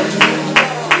say,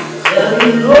 tell me,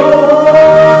 Lord,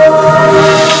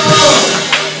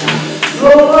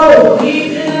 no more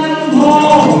weeping and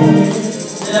mourning.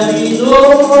 Tell me,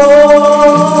 Lord,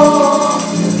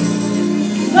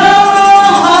 no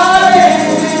more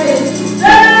heartache.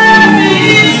 Tell me,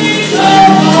 no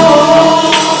more.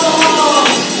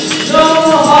 No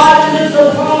more heart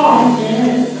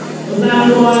disappointment. 'Cause I'm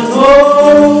going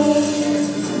home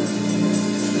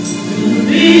to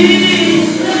be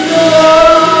the Lord.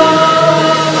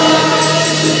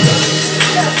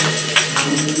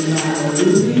 I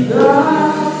will be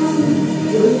done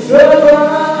with the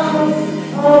troubles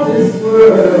of this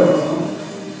world.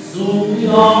 Soon we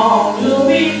all will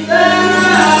be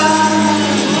done.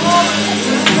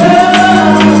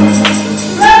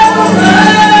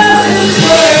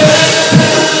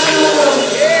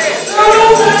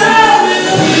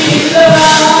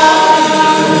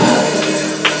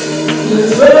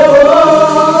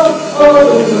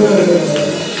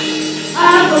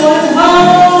 I'm going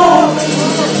home.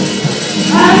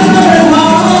 I'm going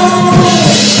home.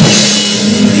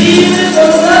 Be with the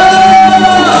Lord.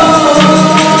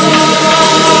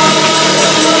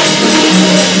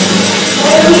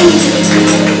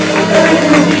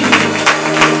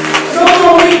 No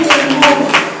more weeping anymore.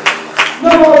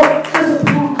 No more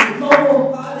disappointment. No more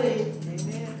heartache.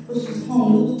 But she's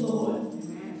home with the Lord.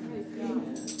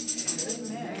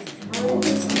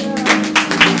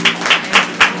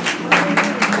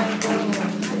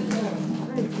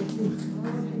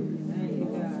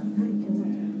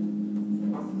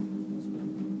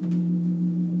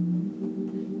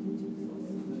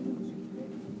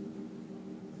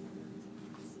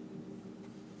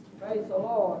 Praise the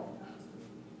Lord.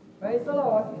 Praise the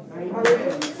Lord.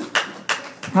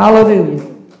 Hallelujah.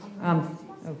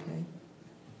 Okay.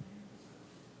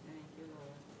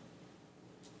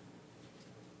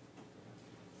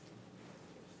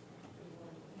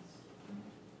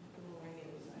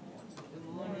 Good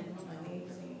morning,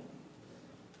 Niecey,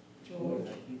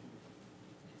 George,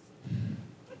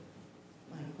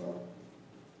 Michael,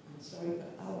 I'm sorry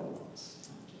for our loss.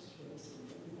 I'm just raising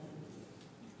everybody.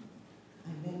 I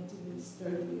met Denise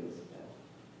 30 years ago.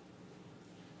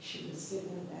 She was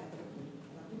sitting back of me.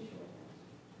 Not be sure.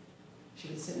 She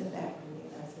was sitting back of me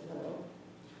and I said, hello.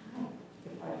 Hi.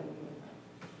 Good party with her.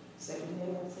 Second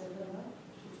day I said, hello.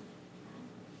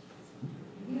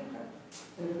 Yeah.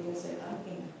 Third day I said, I'm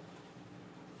in.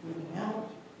 Moving out.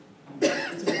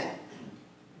 It's back.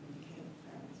 We became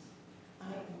friends. I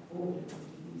am older than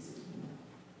Denise is now.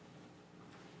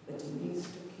 But Denise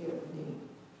took care of me.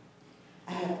 I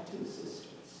have two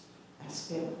sisters. I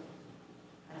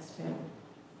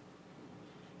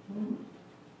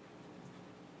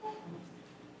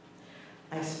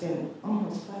spent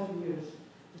almost 5 years.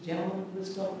 The gentleman who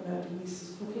was talking about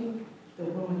Denise's cooking, the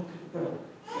woman could cook.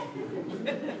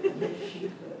 Yes, she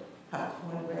could. Her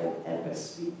cornbread and her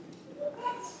sweet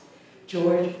potatoes.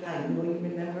 George, I know you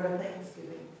remember our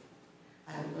Thanksgiving. I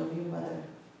love your mother.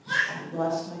 I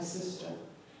lost my sister.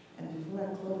 And before I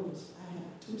close, I have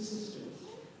two sisters.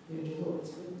 They're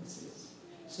Jehovah's Witnesses.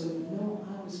 So you know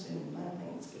I was spending my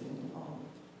Thanksgiving alone.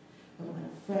 But my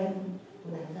friend,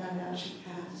 when I found out she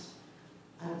passed,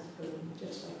 I was hurting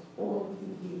just like all of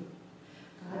you here.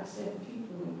 God sent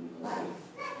people in your life,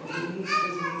 and Denise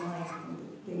was in mine from the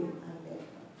day I met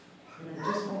her. And I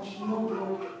just want you to know,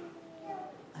 Lord,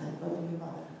 I love your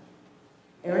mother.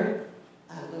 Eric,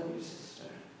 I love your sister.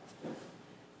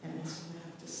 And that's what I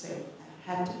have to say.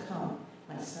 I had to come.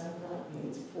 My son brought me.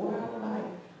 It's a 4-hour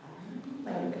ride. I'm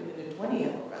complaining because it's a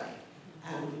 20-hour ride. I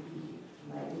will be here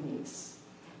for my Denise.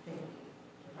 Thank you.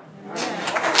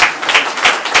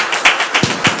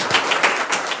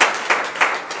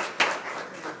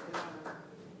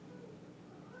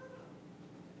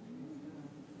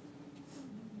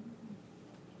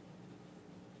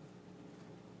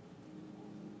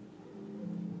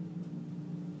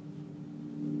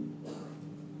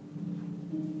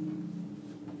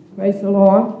 Praise the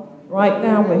Lord. Right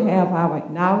now we have our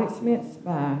acknowledgments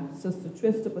by Sister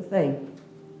Trista Bethay.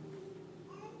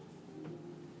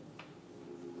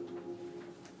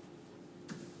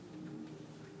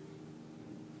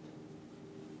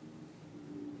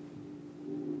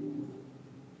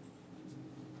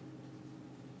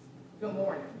 Good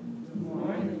morning. Good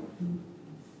morning.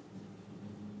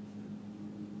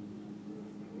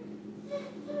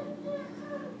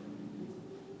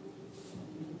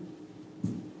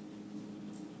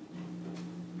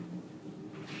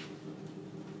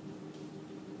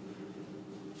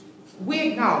 We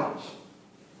acknowledge,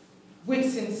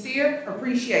 with sincere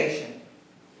appreciation,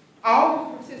 all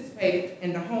who participated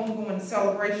in the homegoing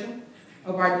celebration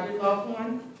of our dear loved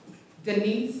one,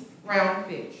 Denise Brown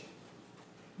Fitch.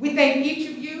 We thank each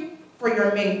of you for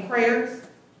your many prayers,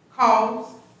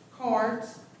 calls,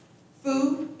 cards,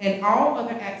 food, and all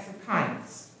other acts of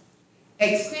kindness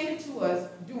extended to us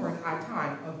during our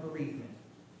time of bereavement.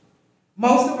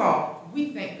 Most of all,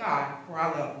 we thank God for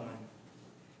our loved one,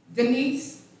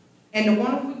 Denise, and the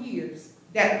wonderful years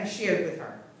that we shared with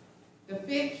her, the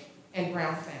Fitch and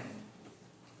Brown family.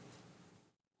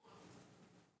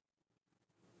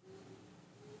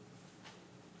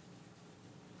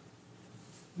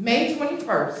 May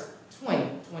 21st,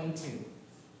 2022.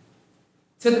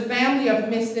 To the family of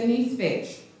Miss Denise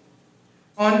Fitch,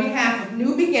 on behalf of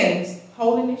New Beginnings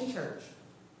Holiness Church,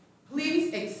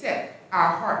 please accept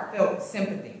our heartfelt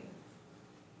sympathy.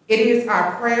 It is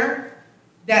our prayer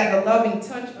that the loving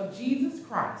touch of Jesus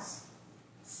Christ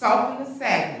soften the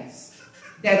sadness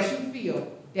that you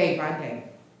feel day by day.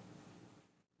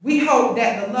 We hope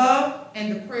that the love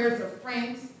and the prayers of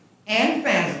friends and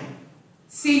family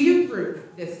see you through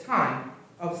this time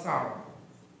of sorrow.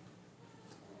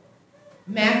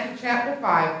 Matthew chapter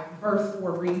 5, verse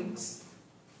 4 reads,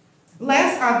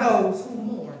 "Blessed are those who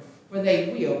mourn, for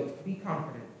they will be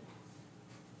comforted."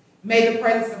 May the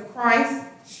presence of Christ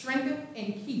strengthen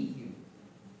and keep you.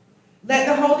 Let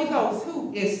the Holy Ghost,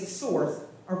 who is the source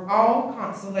of all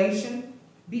consolation,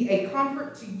 be a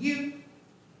comfort to you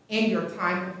in your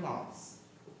time of loss.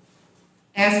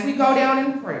 As we go down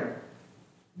in prayer,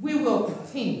 we will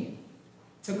continue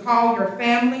to call your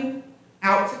family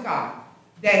out to God,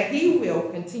 that He will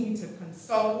continue to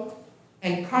console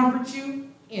and comfort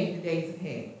you in the days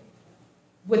ahead.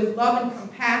 With love and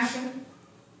compassion,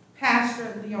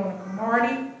 Pastor Leona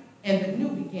Camardi and the New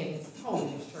Beginnings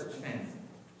Holiness Church family.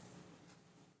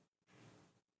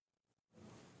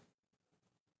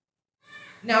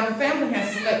 Now, the family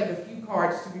has selected a few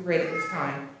cards to be read at this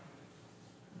time.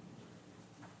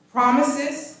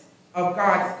 Promises of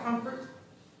God's comfort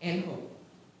and hope.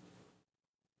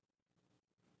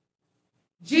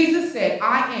 Jesus said,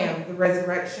 "I am the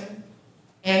resurrection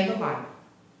and the life.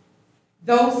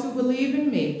 Those who believe in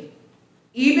me,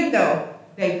 even though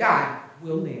they die,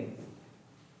 will live.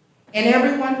 And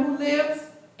everyone who lives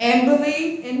and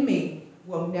believes in me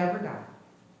will never die."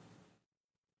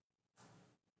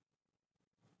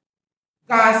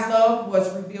 God's love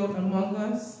was revealed among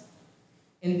us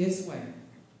in this way.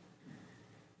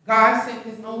 God sent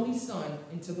His only Son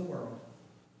into the world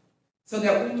so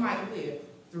that we might live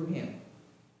through Him.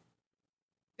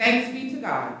 Thanks be to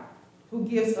God, who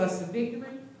gives us the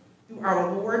victory through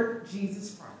our Lord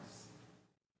Jesus Christ.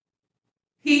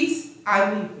 Peace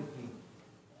I leave with you.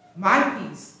 My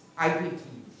peace I give to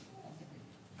you.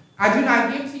 I do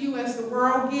not give to you as the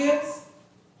world gives.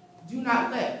 Do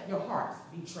not let your hearts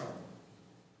be troubled.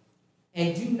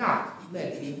 And do not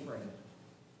let it be afraid.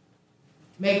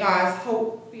 May God's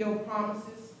hope-filled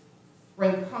promises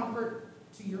bring comfort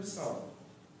to your soul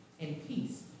and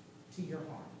peace to your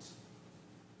heart.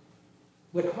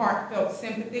 With heartfelt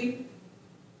sympathy,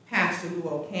 Pastor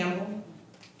Luo Campbell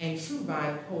and True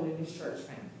Vine Holiness Church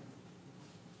family.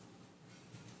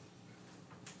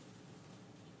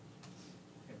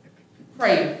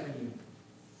 Praying for you.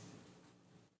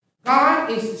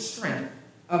 God is the strength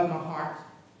of my heart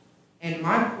and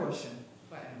my portion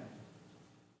forever.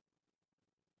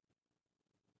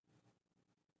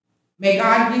 May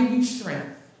God give you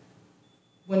strength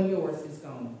when yours is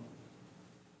gone.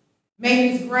 May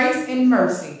His grace and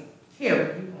mercy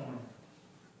carry you on.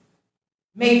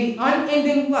 May the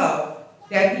unending love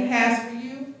that He has for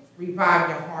you revive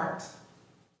your heart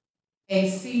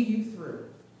and see you through.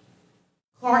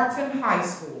 Clarkton High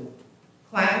School,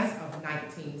 class of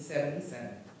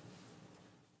 1977.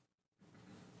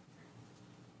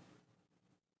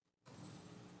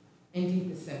 In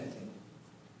deepest sympathy.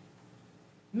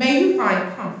 May you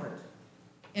find comfort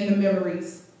in the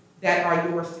memories that are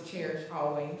yours to cherish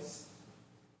always,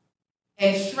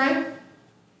 and strength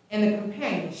in the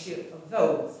companionship of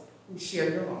those who share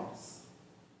your loss.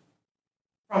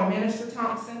 From Minister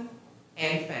Thompson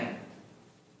and family.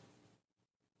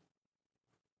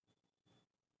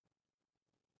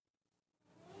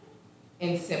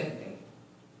 In sympathy.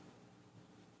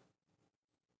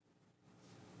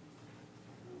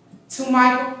 To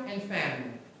Michael and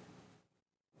family,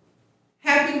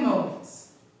 happy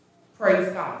moments,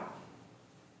 praise God.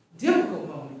 Difficult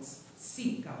moments,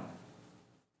 seek God.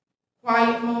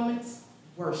 Quiet moments,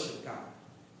 worship God.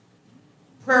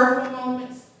 Prayerful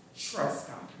moments, trust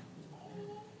God.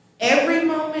 Every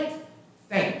moment,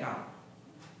 thank God.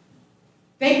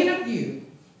 Thinking of you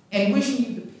and wishing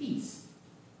you the peace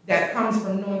that comes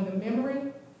from knowing the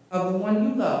memory of the one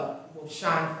you love will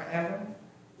shine forever.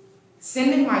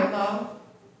 Sending my love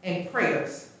and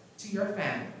prayers to your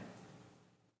family.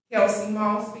 Kelsey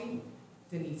Malsby,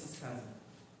 Denise's cousin.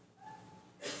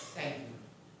 Thank you.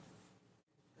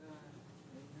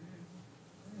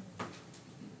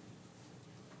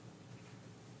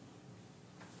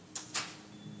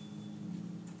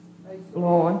 Praise the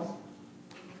Lord.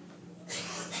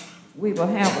 We will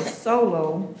have a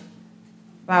solo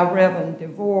by Reverend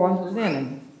Devore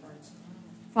Lennon,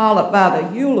 followed by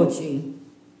the eulogy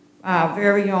by our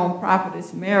very own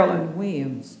prophetess Marilyn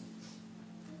Williams.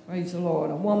 Praise the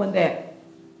Lord. A woman that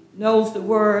knows the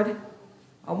word,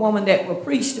 a woman that will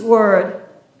preach the word,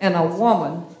 and a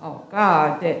woman of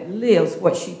God that lives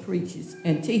what she preaches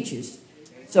and teaches.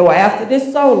 So after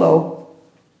this solo,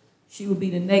 she will be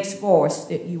the next voice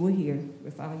that you will hear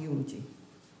with our eulogy.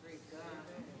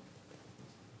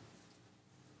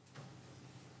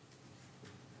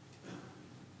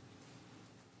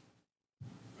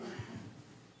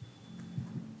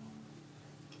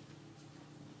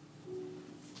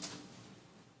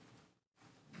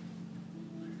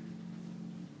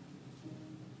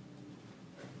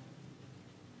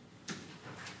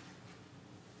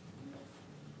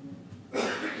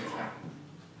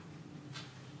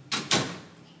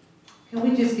 Can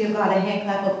we just give God a hand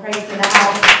clap of praise in the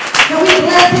house? Can we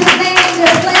bless his name in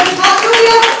this place?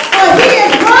 Hallelujah. For he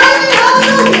is worthy.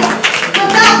 Hallelujah.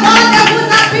 Without God, that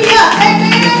would not be us.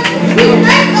 Amen. We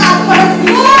thank God for his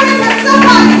glory. Can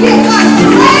somebody give God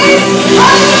some praise?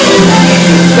 Hallelujah.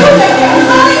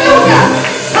 Hallelujah.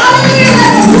 Hallelujah.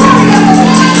 Let the glory of the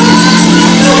Lord.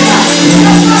 Hallelujah. Hallelujah.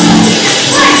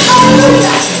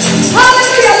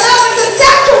 Hallelujah. Allow him to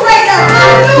saturate us.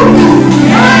 Hallelujah.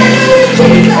 Hallelujah,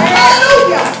 Jesus.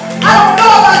 Hallelujah. I don't know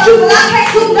about you, but I can't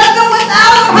do nothing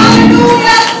without him.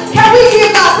 Hallelujah. Can we give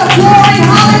God some glory?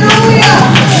 Hallelujah.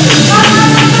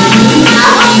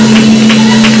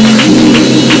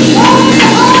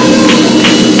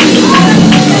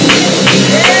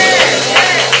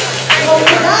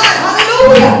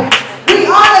 Hallelujah. We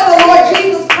honor the Lord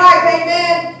Jesus Christ.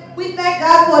 Amen. We thank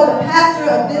God for the pastor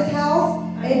of this house.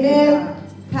 Amen.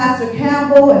 Pastor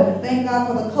Campbell, and we thank God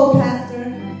for the co-pastor.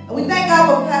 And we thank God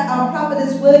for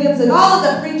Prophetess Williams and all of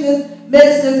the preachers,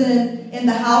 ministers in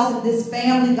the house of this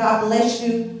family. God bless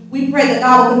you. We pray that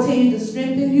God will continue to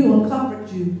strengthen you and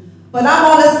comfort you. But I'm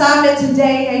on assignment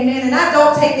today, amen, and I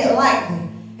don't take it lightly.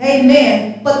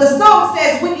 Amen. But the song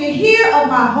says, when you hear of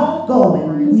my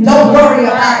homegoing, don't worry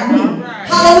about me.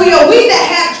 Hallelujah. We that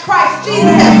have Christ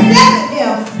Jesus have accepted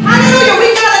him. Hallelujah.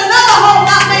 We got another home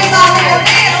not made by man.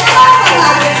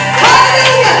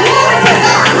 Hallelujah. Glory to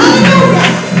God. Hallelujah.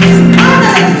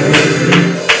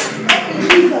 Thank you,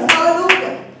 Jesus.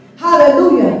 Hallelujah.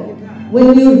 Hallelujah.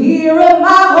 When you hear of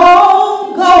my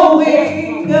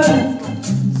homegoing,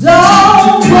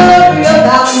 don't worry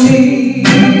about me.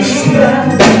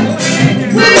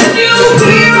 When you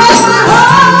hear of my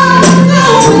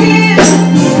homegoing,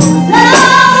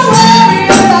 don't worry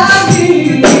about me.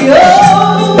 Oh,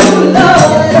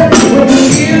 Lord. When you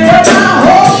hear of my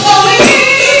homegoing,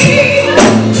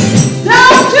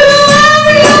 don't you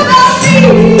worry about me.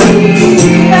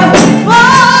 For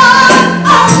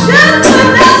I'm just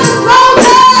another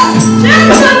soldier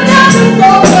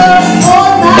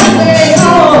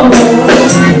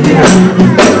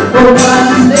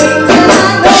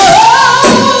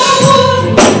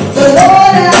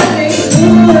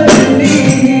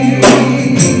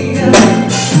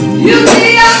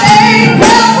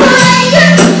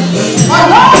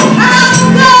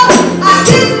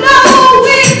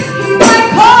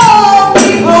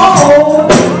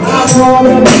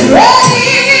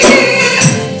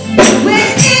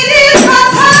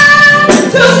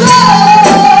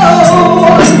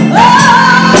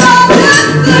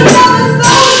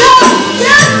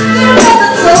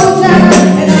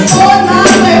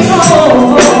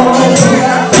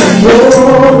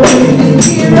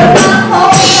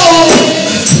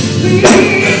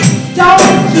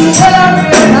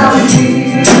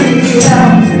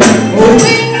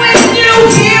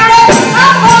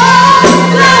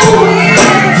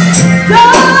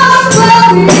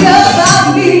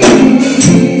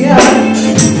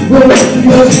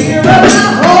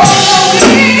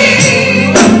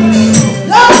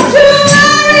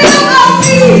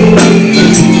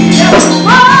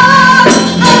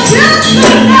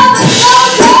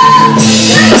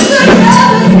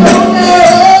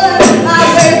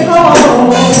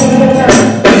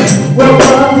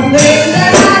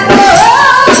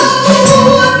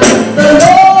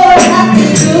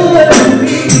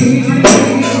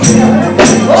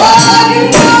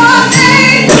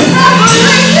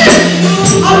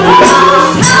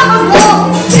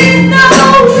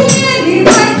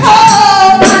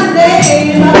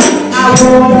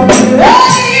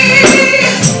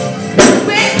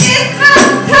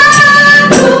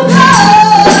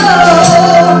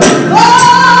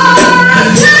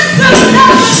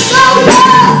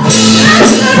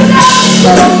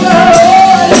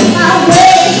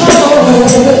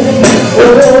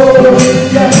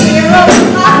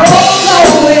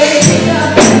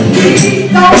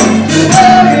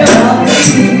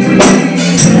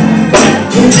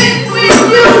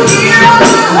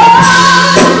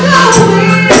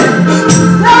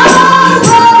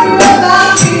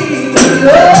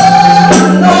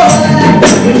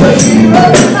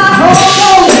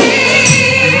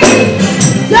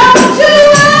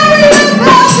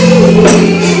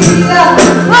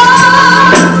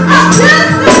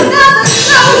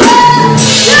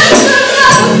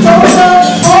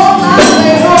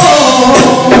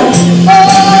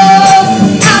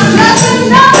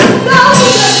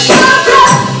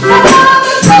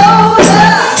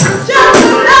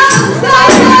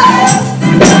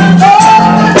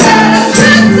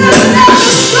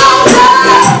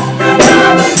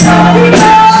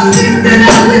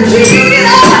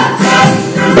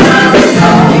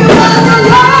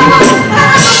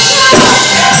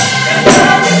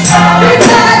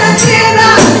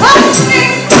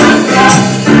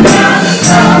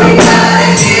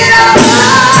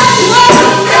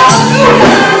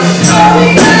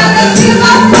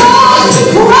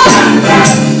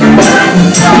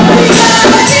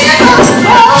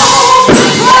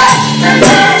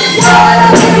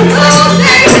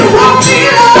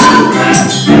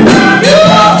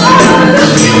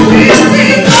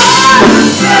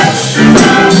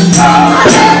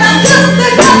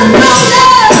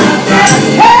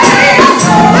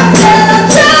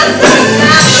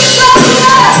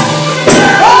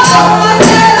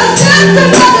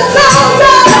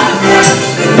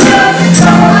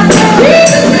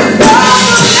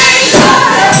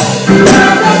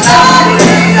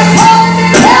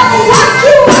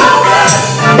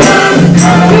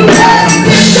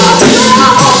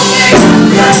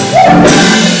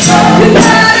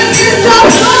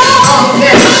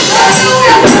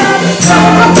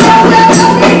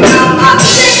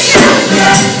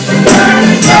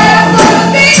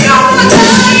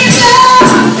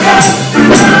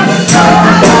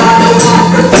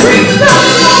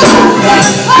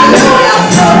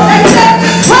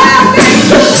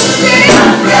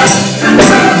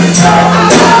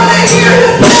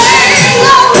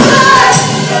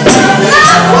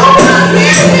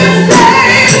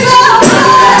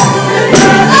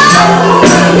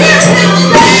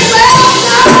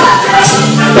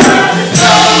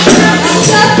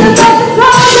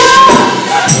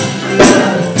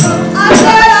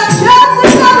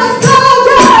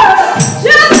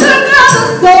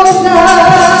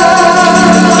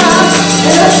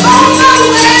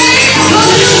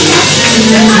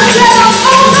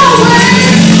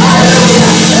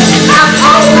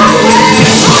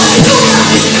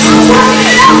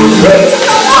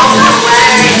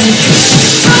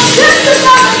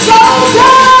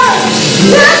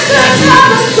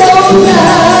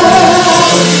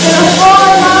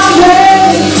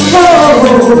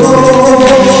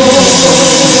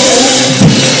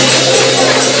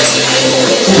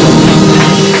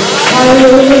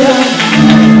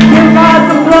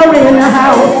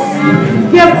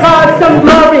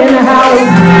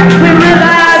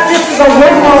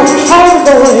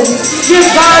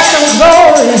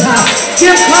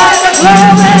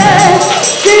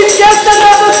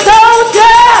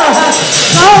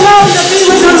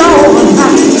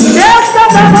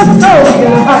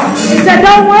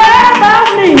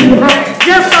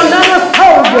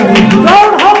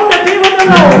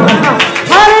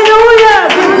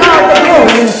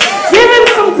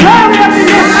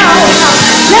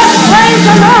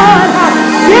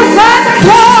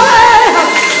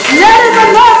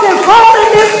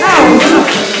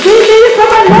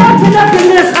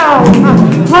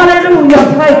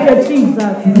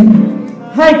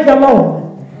Thank you, Lord.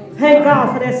 Thank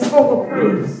God for that song of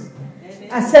praise.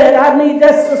 I said, I need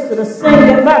that sister to sing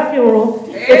at my funeral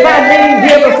if I leave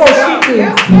here before she do.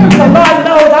 So Lord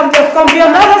knows I'm just going to be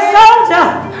another soldier.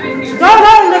 Going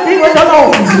on to be with the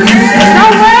Lord.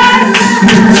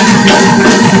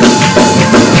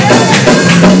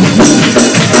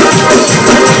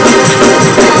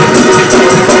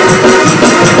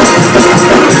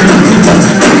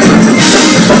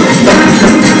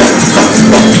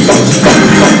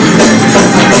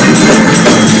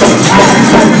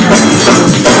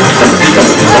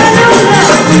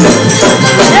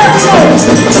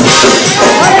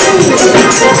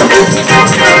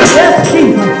 Yes,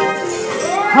 Jesus.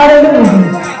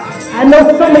 Hallelujah. I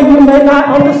know some of you may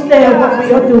not understand what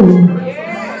we are doing.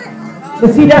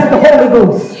 But see, that's the Holy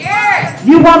Ghost.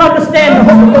 You won't understand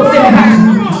the Holy Ghost in the house.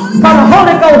 But the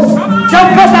Holy Ghost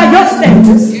don't go by your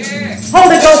standards.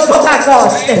 Holy Ghost go by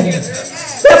God's standards.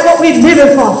 So That's what we're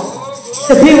living for,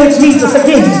 to be with Jesus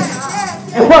again.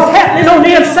 And what's happening on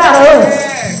the inside of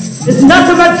us is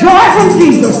nothing but joy from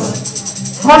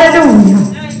Jesus. Hallelujah.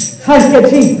 Thank you,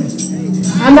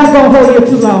 Jesus. I'm not going to hold you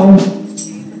too long.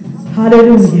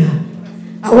 Hallelujah.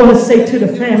 I want to say to the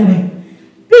family,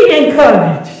 be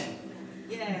encouraged.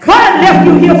 God left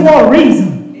you here for a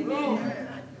reason.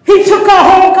 He took her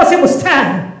home because it was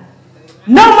time.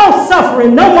 No more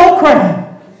suffering, no more crying.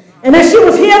 And if she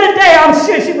was here today, I'm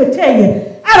sure she would tell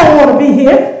you, I don't want to be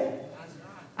here.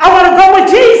 I want to go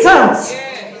with Jesus.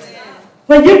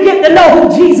 When you get to know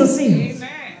who Jesus is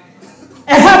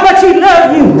and how much he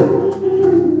loves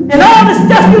you and all the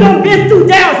stuff you done been through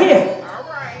down here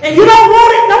and you don't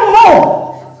want it no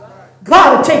more,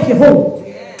 God will take you home.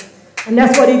 And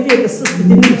that's what he did to Sister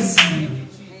Denise.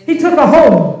 He took her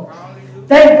home.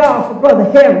 Thank God for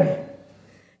Brother Harry.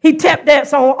 He tapped that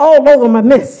song all over my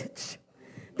message.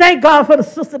 Thank God for the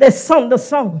sister that sung the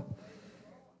song.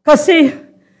 Because see,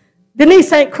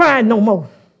 Denise ain't crying no more.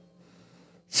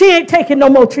 She ain't taking no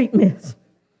more treatments.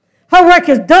 Her work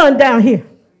is done down here.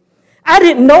 I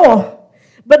didn't know her,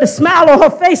 but the smile on her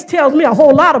face tells me a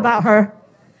whole lot about her.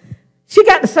 She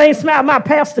got the same smile my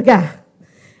pastor got.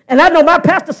 And I know my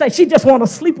pastor said she just want to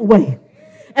sleep away.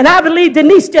 And I believe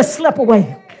Denise just slept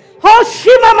away. Oh,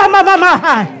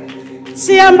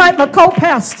 see, I'm like my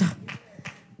co-pastor.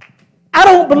 I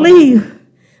don't believe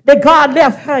that God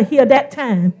left her here that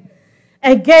time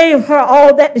and gave her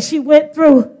all that she went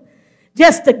through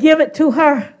just to give it to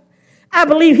her. I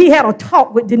believe he had a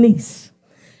talk with Denise.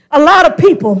 A lot of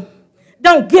people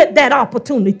don't get that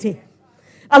opportunity.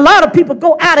 A lot of people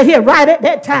go out of here right at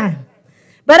that time.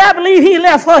 But I believe he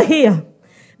left her here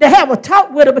to have a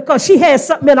talk with her because she had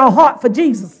something in her heart for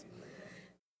Jesus.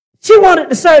 She wanted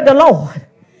to serve the Lord.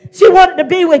 She wanted to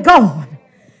be with God.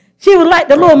 She was like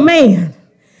the little man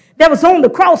that was on the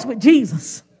cross with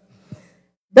Jesus.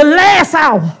 The last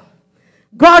hour,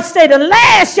 God said the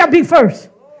last shall be first.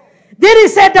 Then he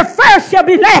said the first shall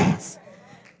be last.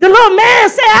 The little man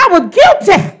said, I was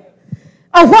guilty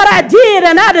of what I did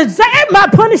and I deserved my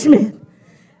punishment.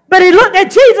 But he looked at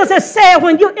Jesus and said,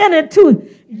 when you enter into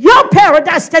your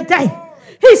paradise today,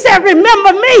 he said,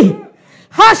 remember me.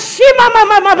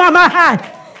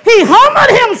 He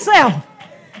humbled himself.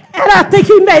 And I think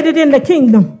he made it in the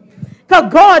kingdom.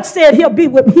 Because God said he'll be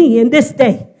with me in this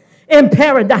day in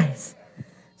paradise.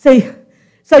 See,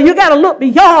 so you got to look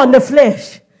beyond the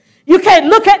flesh. You can't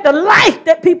look at the life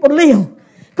that people live.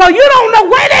 Because you don't know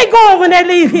where they're going when they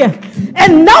leave here.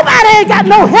 And nobody ain't got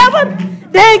no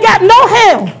heaven. They ain't got no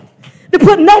hell to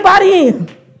put nobody in.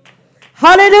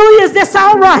 Hallelujah. Is this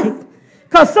all right?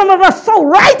 Because some of us so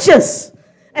righteous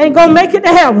ain't going to make it to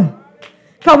heaven.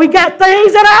 Because we got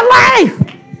things in our life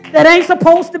that ain't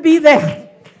supposed to be there.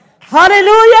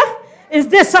 Hallelujah. Is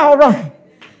this all right?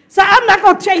 So I'm not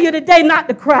going to tell you today not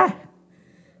to cry.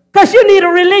 Because you need a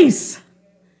release.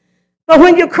 But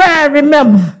when you cry,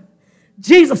 remember,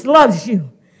 Jesus loves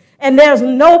you. And there's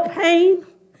no pain,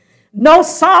 no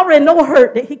sorrow, and no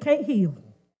hurt that he can't heal.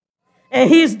 And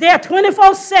he's there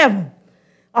 24/7.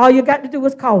 All you got to do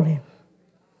is call him.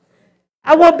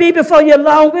 I won't be before you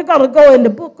long. We're going to go in the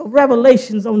book of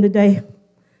Revelations on today.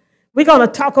 We're going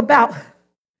to talk about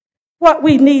what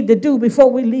we need to do before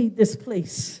we leave this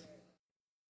place.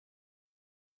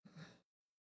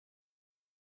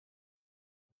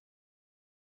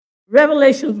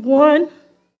 Revelations 1,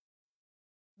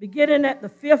 beginning at the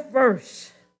 5th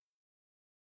verse.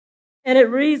 And it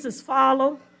reads as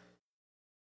follows.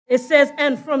 It says,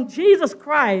 and from Jesus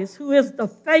Christ, who is the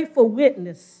faithful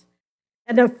witness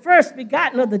and the first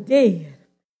begotten of the dead.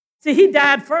 See, he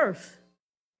died first.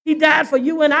 He died for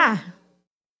you and I.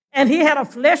 And he had a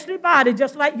fleshly body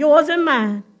just like yours and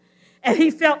mine. And he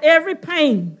felt every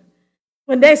pain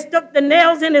when they stuck the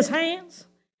nails in his hands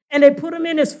and they put them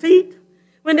in his feet,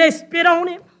 when they spit on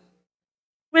him,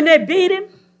 when they beat him.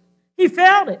 He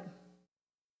felt it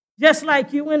just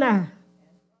like you and I.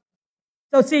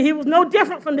 So see, he was no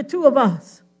different from the two of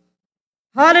us.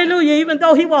 Hallelujah. Even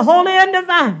though he was holy and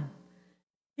divine,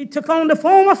 he took on the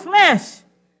form of flesh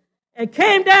and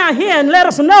came down here and let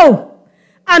us know,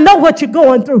 I know what you're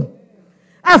going through.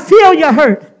 I feel your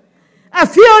hurt. I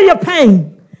feel your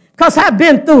pain because I've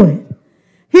been through it.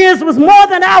 His was more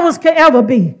than ours could ever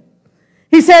be.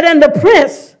 He said, and the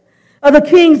prince of the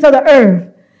kings of the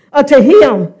earth, unto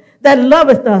him that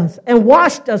loveth us and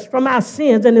washed us from our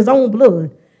sins in his own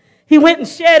blood. He went and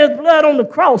shed his blood on the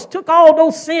cross, took all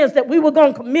those sins that we were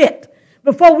going to commit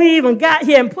before we even got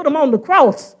here and put them on the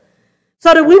cross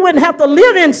so that we wouldn't have to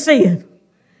live in sin.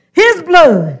 His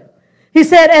blood, he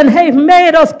said, and have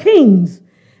made us kings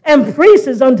and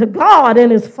priests unto God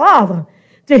and his Father.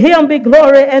 To him be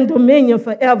glory and dominion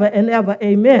forever and ever.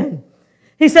 Amen.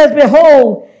 He says,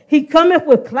 behold, he cometh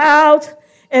with clouds,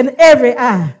 and every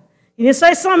eye. He didn't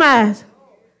say some eyes.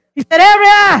 He said, every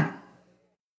eye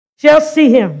shall see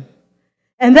him.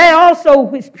 And they also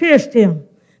which pierced him.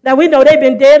 Now, we know they've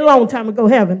been dead a long time ago,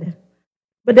 haven't they?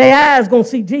 But their eyes going to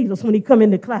see Jesus when he come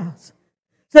in the clouds.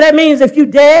 So that means if you're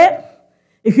dead,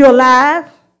 if you're alive,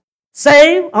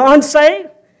 saved or unsaved,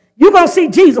 you're going to see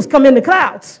Jesus come in the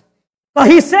clouds. But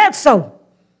he said so.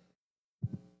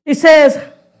 He says,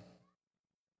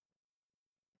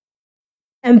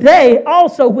 and they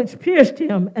also which pierced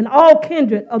him, and all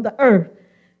kindred of the earth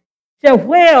shall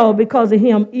wail because of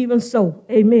him, even so.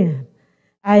 Amen.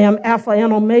 I am Alpha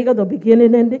and Omega, the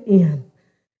beginning and the end.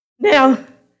 Now,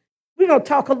 we're going to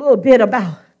talk a little bit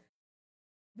about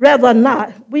whether or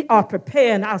not we are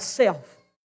preparing ourselves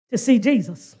to see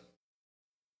Jesus.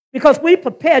 Because we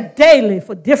prepare daily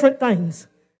for different things.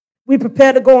 We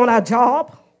prepare to go on our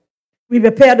job. We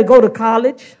prepare to go to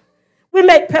college. We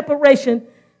make preparation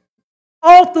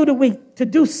all through the week to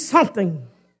do something.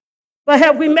 But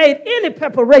have we made any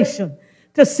preparation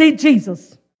to see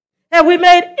Jesus? Have we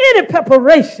made any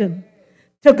preparation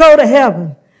to go to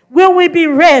heaven? Will we be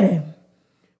ready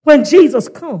when Jesus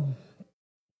comes?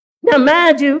 Now,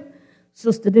 mind you,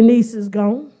 Sister Denise is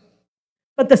gone,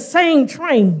 but the same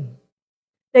train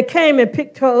that came and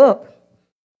picked her up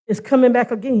is coming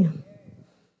back again.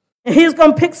 And he's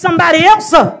going to pick somebody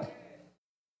else up.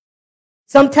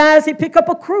 Sometimes he pick up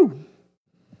a crew.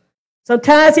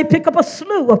 Sometimes he pick up a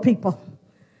slew of people.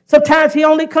 Sometimes he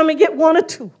only come and get one or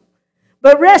two.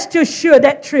 But rest assured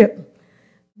that trip,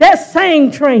 that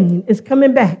same train is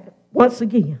coming back once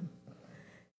again.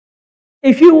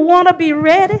 If you want to be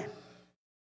ready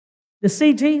to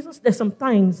see Jesus, there's some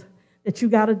things that you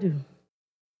got to do.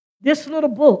 This little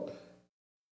book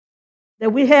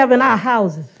that we have in our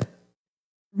houses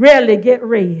rarely get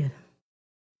read.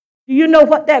 Do you know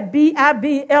what that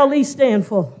BIBLE stands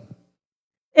for?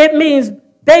 It means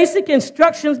basic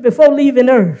instructions before leaving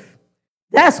earth.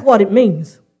 That's what it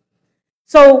means.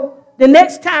 So the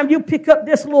next time you pick up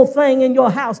this little thing in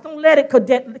your house, don't let it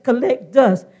collect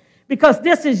dust, because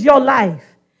this is your life.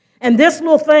 And this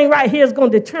little thing right here is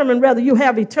going to determine whether you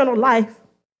have eternal life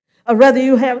or whether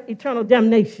you have eternal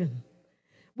damnation.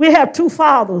 We have two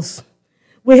fathers.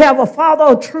 We have a father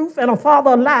of truth and a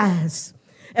father of lies.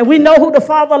 And we know who the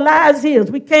father of lies is.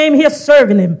 We came here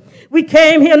serving him. We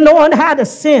came here knowing how to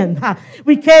sin.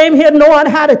 We came here knowing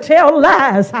how to tell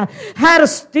lies, how to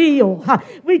steal.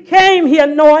 We came here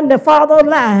knowing the father of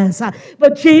lies.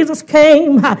 But Jesus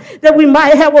came that we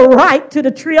might have a right to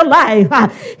the tree of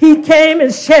life. He came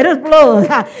and shed his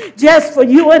blood just for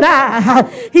you and I.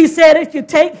 He said, if you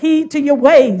take heed to your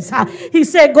ways. He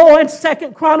said, go in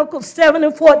 2 Chronicles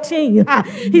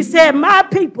 7:14. He said, my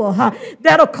people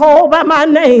that are called by my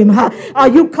name, are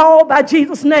you called by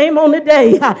Jesus' name on the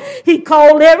day? He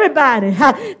called everybody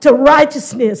to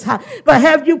righteousness. But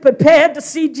have you prepared to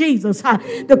see Jesus,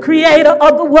 the creator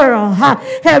of the world?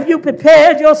 Have you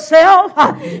prepared yourself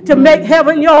to make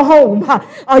heaven your home?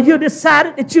 Or you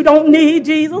decided that you don't need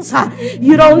Jesus?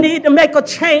 You don't need to make a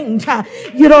change.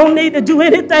 You don't need to do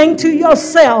anything to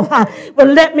yourself. But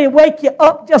let me wake you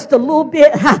up just a little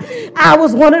bit. I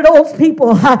was one of those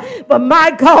people. But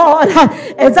my God,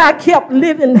 as I kept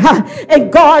living,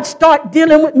 and God started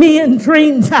dealing with me in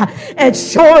dreams and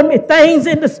showing me things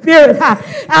in the spirit,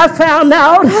 I found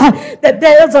out that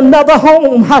there's another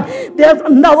home, there's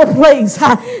another place,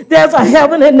 there's a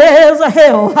heaven and there's a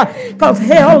hell, because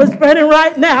hell is burning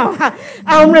right now.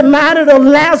 I'm reminded of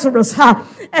Lazarus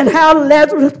and how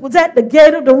Lazarus was at the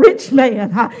gate of the rich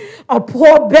man, a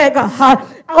poor beggar.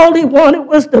 All he wanted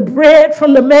was the bread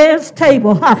from the man's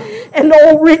table, and the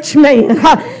old rich man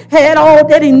had all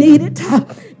that he needed.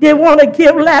 Didn't want to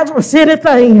give Lazarus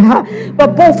anything,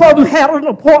 but both of them had an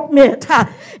appointment,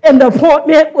 and the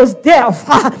appointment was death,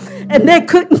 and they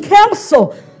couldn't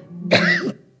cancel.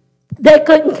 They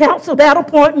couldn't cancel that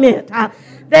appointment.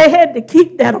 They had to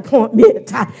keep that appointment.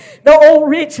 The old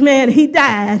rich man, he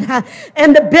died.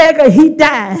 And the beggar, he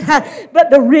died. But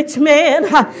the rich man,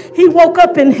 he woke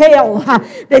up in hell.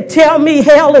 They tell me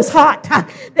hell is hot.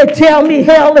 They tell me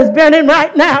hell is burning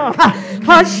right now.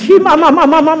 He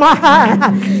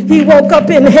woke up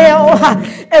in hell.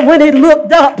 And when he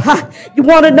looked up, you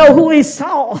want to know who he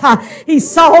saw? He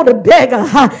saw the beggar,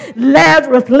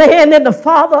 Lazarus, laying in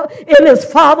his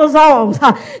father's arms.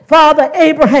 Father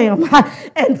Abraham.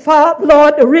 And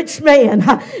Lord, the rich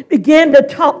man began to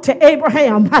talk to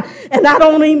Abraham. And I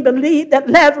don't even believe that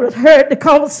Lazarus heard the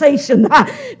conversation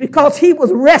because he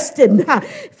was resting.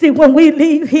 See, when we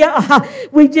leave here,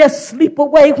 we just sleep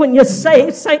away when you're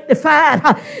saved, sanctified,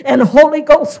 inside, and Holy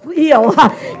Ghost will.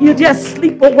 You just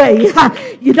sleep away.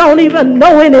 You don't even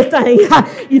know anything.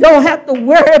 You don't have to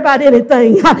worry about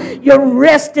anything. You're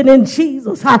resting in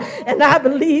Jesus. And I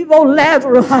believe old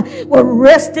Lazarus was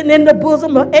resting in the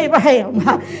bosom of Abraham.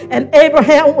 And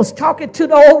Abraham was talking to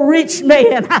the old rich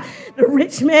man. The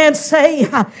rich man say,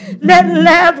 let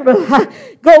Lazarus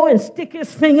go and stick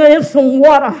his finger in some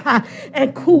water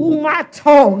and cool my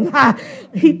tongue.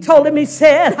 He told him, he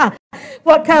said,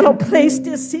 what kind of place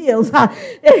this is.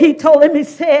 And he told him, he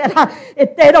said,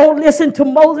 if they don't listen to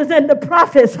Moses and the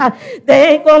prophets,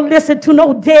 they ain't going to listen to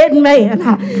no dead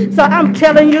man. So I'm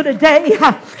telling you today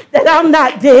that I'm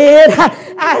not dead.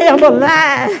 I am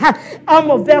alive.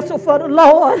 I'm a vessel for the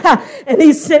Lord. And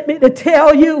he sent me to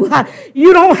tell you,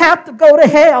 you don't have to go to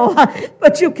hell,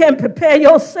 but you can prepare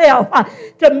yourself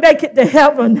to make it to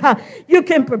heaven. You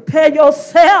can prepare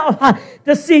yourself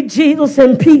to see Jesus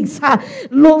in peace.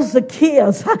 Little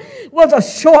Zacchaeus was a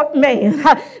short man,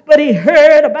 but he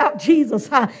heard about Jesus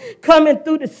coming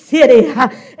through the city.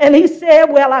 And he said,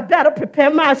 well, I better prepare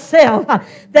myself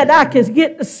that I can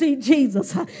get to see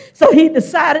Jesus. So he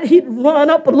decided he'd run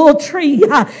up a little tree,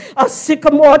 a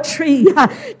sycamore tree,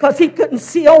 because he couldn't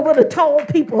see over the tall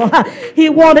people. He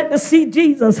wanted to see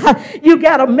Jesus. You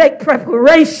got to make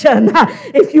preparation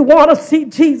if you want to see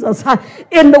Jesus.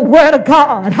 In the Word of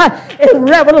God, in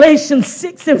Revelation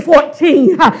 6 and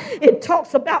 14, it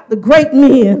talks about the great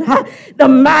men, the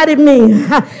mighty men,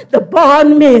 the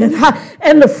bondmen,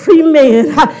 and the free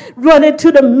men running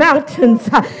to the mountains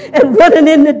and running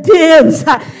in the dens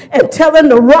and telling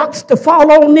the rocks to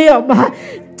fall on them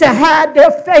to hide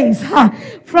their face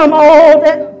from all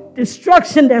that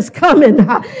destruction that's coming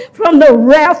from the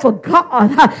wrath of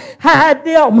God. Hide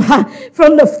them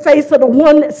from the face of the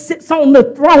one that sits on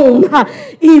the throne.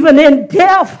 Even in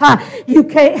death, you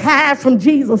can't hide from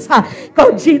Jesus,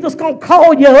 because Jesus gonna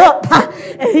call you up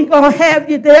and he gonna have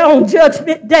you there on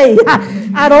Judgment Day.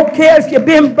 I don't care if you've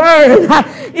been burned,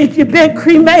 if you've been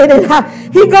cremated,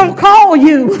 he gonna call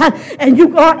you and you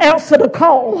gonna answer the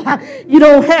call. You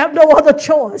don't have no other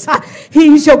choice.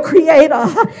 He's your creator.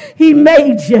 He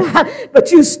made you,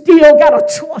 but you still got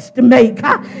a choice to make.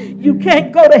 You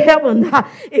can't go to heaven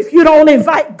if you don't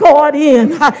invite God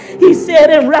in. He said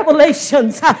in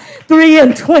Revelations 3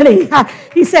 and 20,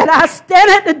 he said, I stand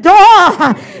at the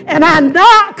door and I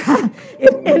knock.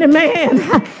 If any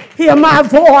man hear my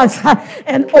voice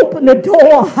and open the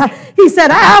door, he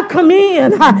said, I'll come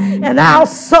in and I'll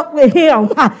sup with him.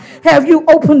 Have you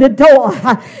opened the door?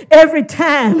 Every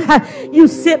time you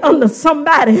sit under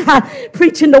somebody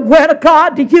preaching the word of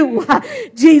God to you,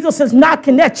 Jesus is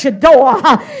knocking at your door,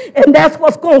 and that's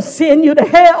what's going to send you to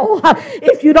hell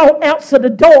if you don't answer the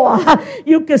door.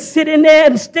 You can sit in there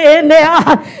and stay in there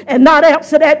and not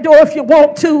answer that door if you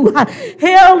want to.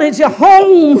 Hell is your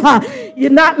home. You're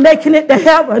not making it to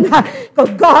heaven, because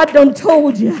God done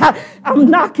told you, I'm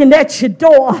knocking at your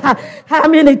door. How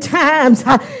many times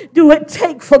do it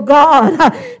take for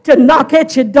God to knock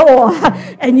at your door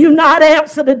and you not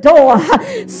answer the door?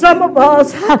 Some of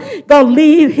us gonna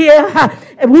leave here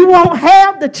and we won't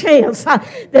have the chance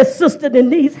that Sister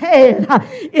Denise had.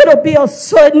 It'll be a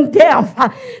sudden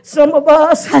death. Some of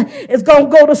us is gonna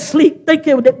go to sleep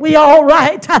thinking that we all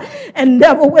right and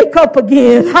never wake up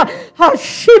again.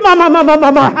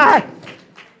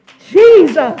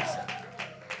 Jesus.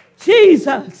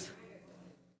 Jesus.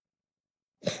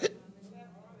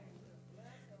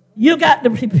 You got to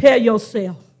prepare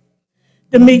yourself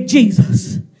to meet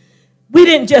Jesus. We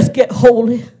didn't just get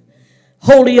holy,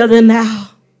 holier than thou,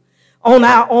 on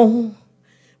our own.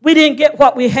 We didn't get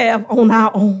what we have on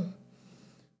our own.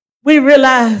 We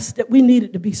realized that we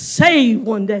needed to be saved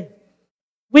one day.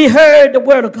 We heard the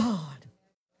word of God,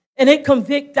 and it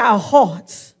convicted our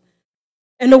hearts.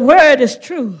 And the word is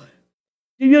true.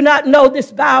 Do you not know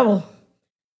this Bible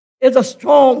is a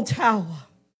strong tower?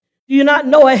 Do you not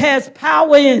know it has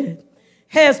power in it?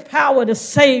 Has power to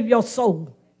save your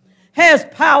soul. Has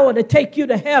power to take you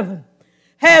to heaven.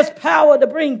 Has power to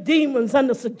bring demons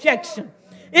under subjection.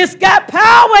 It's got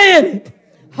power in it.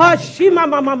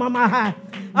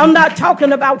 I'm not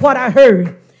talking about what I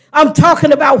heard. I'm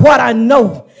talking about what I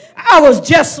know. I was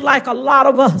just like a lot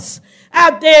of us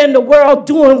out there in the world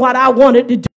doing what I wanted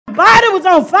to do. My body was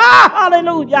on fire.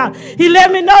 Hallelujah. He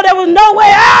let me know there was no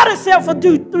way out except for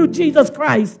through Jesus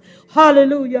Christ.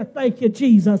 Hallelujah. Thank you,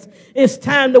 Jesus. It's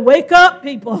time to wake up,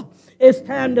 people. It's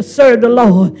time to serve the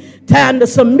Lord. Time to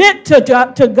submit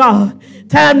to God.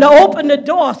 Time to open the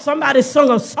door. Somebody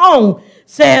sung a song,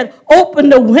 said, open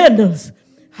the windows.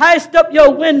 Heist up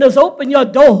your windows, open your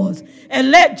doors,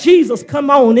 and let Jesus come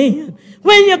on in.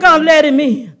 When you going to let him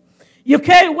in? You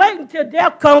can't wait until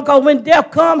death comes, because when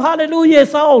death comes, hallelujah,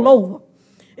 it's all over.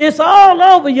 It's all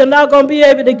over. You're not going to be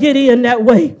able to get in that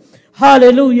way.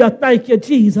 Hallelujah. Thank you,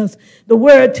 Jesus. The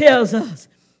word tells us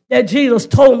that Jesus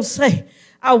told him, say,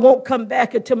 I won't come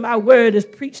back until my word is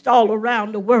preached all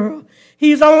around the world.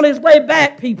 He's on his way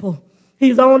back, people.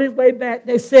 He's on his way back.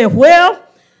 They said, well,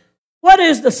 what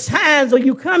is the signs of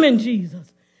you coming,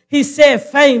 Jesus? He said,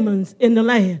 famines in the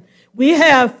land. We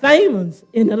have famines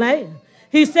in the land.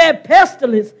 He said,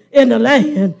 pestilence in the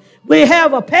land. We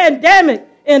have a pandemic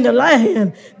in the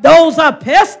land. Those are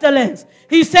pestilence.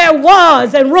 He said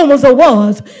wars and rumors of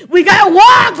wars. We got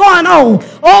war going on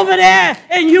over there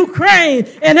in Ukraine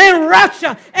and in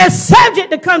Russia and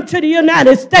subject to come to the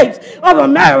United States of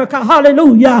America.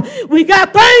 Hallelujah. We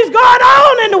got things going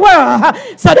on in the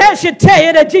world. So that should tell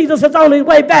you that Jesus is on his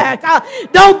way back.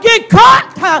 Don't get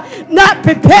caught not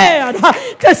prepared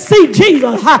to see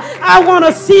Jesus. I want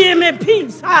to see him in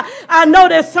peace. I know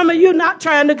that some of you not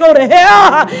trying to go to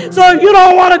hell. So if you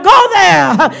don't want to go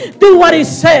there, do what he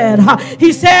said.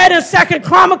 He said in 2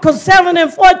 Chronicles 7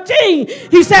 and 14,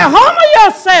 he said, humble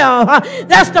yourself.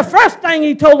 That's the first thing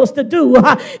he told us to do.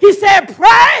 He said,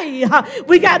 pray.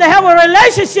 We got to have a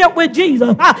relationship with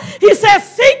Jesus. He said,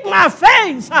 seek my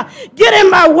face. Get in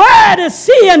my word and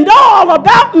see and know all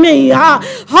about me.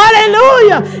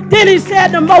 Hallelujah. Then he said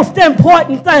the most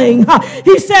important thing.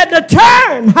 He said to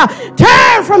turn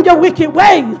from your wicked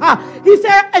ways. He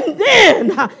said, and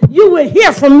then you will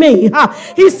hear from me.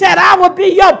 He said, I will be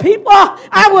your people.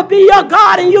 I will be your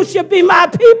God, and you shall be my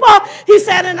people. He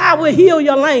said, and I will heal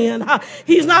your land.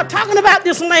 He's not talking about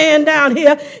this land down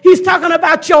here. He's talking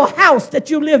about your house that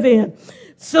you live in.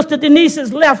 Sister Denise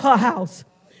has left her house.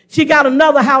 She got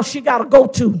another house she got to go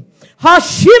to.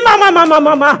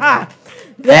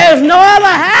 There's no other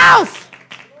house.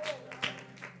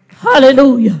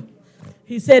 Hallelujah.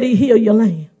 He said he'll heal your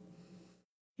land.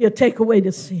 He'll take away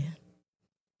the sin.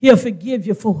 He'll forgive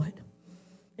you for it.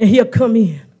 And he'll come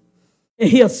in. And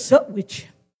he'll sup with you.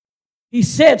 He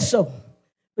said so,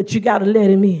 but you got to let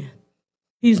him in.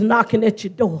 He's knocking at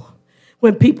your door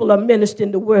when people are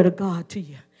ministering the word of God to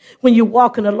you. When you're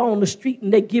walking along the street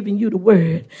and they're giving you the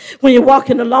word. When you're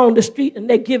walking along the street and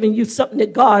they're giving you something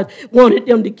that God wanted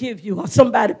them to give you, or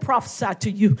somebody prophesied to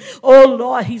you. Oh,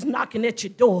 Lord, he's knocking at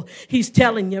your door. He's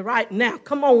telling you right now,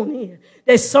 come on in.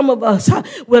 There's some of us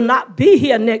will not be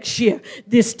here next year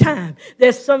this time.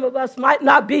 There's some of us might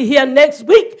not be here next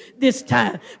week this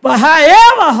time. But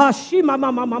however,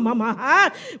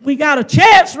 we got a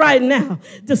chance right now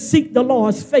to seek the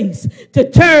Lord's face, to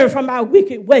turn from our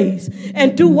wicked ways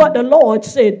and do what the Lord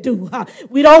said do.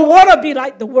 We don't want to be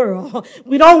like the world.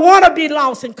 We don't want to be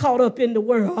lost and caught up in the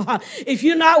world. If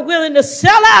you're not willing to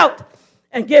sell out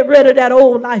and get rid of that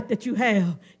old life that you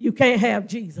have, you can't have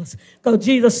Jesus. Because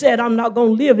Jesus said, I'm not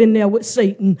going to live in there with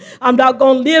Satan. I'm not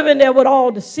going to live in there with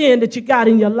all the sin that you got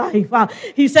in your life.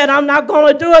 He said, I'm not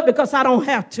going to do it because I don't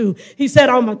have to. He said,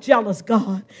 I'm a jealous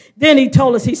God. Then he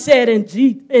told us, he said in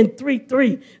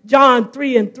John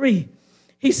 3 and 3,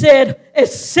 he said,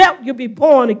 except you be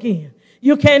born again,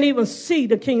 you can't even see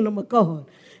the kingdom of God.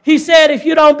 He said, if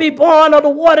you don't be born of the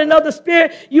water and of the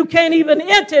spirit, you can't even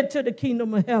enter into the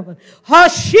kingdom of heaven.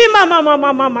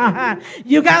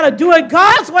 You got to do it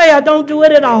God's way or don't do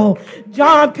it at all.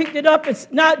 John picked it up. It's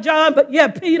not John, but yeah,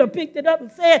 Peter picked it up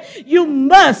and said, you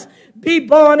must be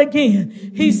born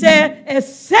again. He said,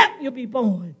 except you be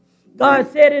born.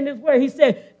 God said in his word, he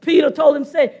said, Peter told him,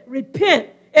 say, repent,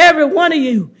 every one of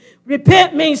you.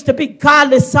 Repent means to be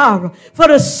godly sorrow for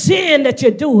the sin that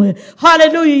you're doing.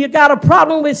 Hallelujah. You got a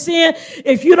problem with sin.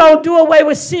 If you don't do away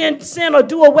with sin, sin will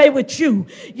do away with you.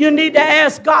 You need to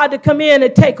ask God to come in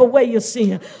and take away your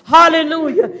sin.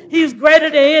 Hallelujah. He's greater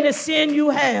than any sin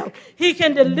you have. He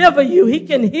can deliver you. He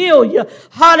can heal you.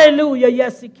 Hallelujah.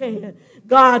 Yes, he can.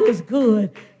 God is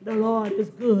good. The Lord is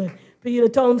good. Peter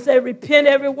told him, say, repent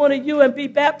every one of you and be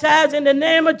baptized in the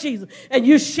name of Jesus, and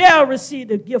you shall receive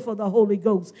the gift of the Holy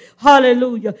Ghost.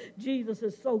 Hallelujah. Jesus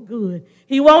is so good.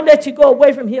 He won't let you go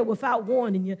away from here without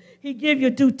warning you. He give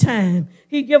you due time.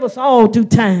 He give us all due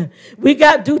time. We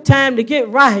got due time to get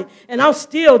right, and I'm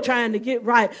still trying to get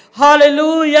right.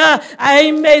 Hallelujah. I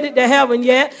ain't made it to heaven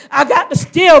yet. I got to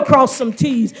still cross some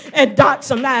T's and dot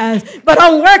some I's, but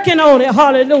I'm working on it.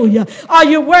 Hallelujah. Are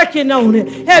you working on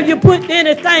it? Have you put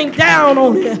anything down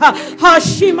on it?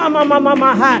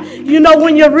 You know,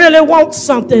 when you really want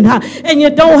something and you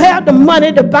don't have the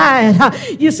money to buy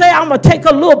it, you say, I'm going to take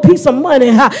a little piece of money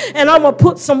and I'm going to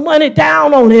put some money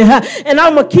down on it and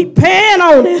I'm going to keep paying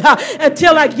on it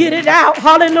until I get it out.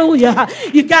 Hallelujah.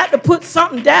 You got to put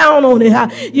something down on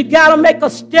it. You got to make a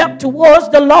step towards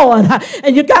the Lord.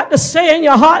 And you got to say in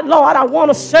your heart, Lord, I want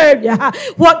to serve you.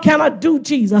 What can I do,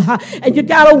 Jesus? And you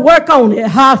got to work on it.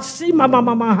 See,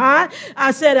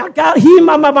 I said, I got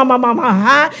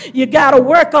you got to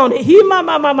work on it.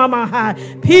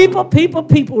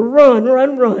 People,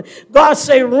 run. God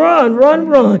say,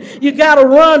 run. You got to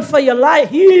run for your life.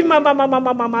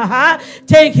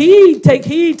 Take heed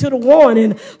to the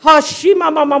warning.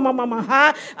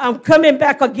 I'm coming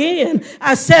back again.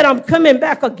 I said, I'm coming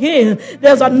back again.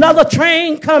 There's another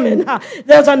train coming.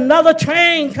 There's another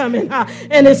train coming.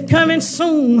 And it's coming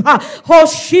soon.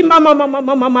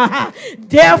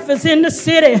 Death is in the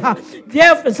city.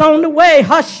 Death is on the way.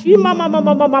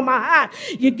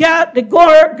 You got to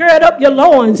gird up your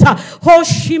loins.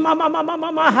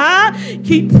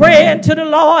 Keep praying to the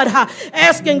Lord,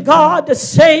 asking God to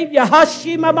save you.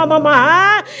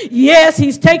 Yes,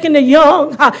 He's taking the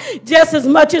young just as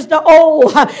much as the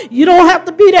old. You don't have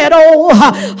to be that old.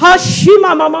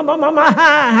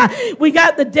 We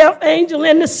got the death angel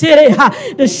in the city,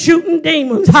 the shooting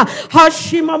demons,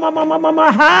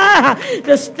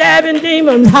 the stabbing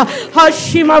demons.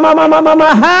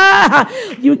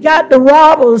 You got the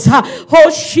robbers.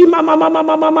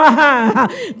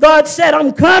 God said,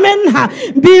 I'm coming.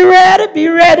 Be ready.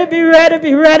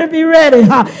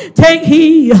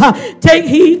 Take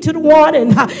heed to the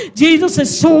warning. Jesus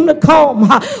is soon to come.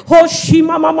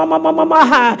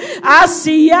 I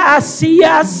see ya.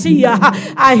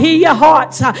 I hear your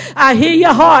hearts. I hear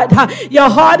your heart. Your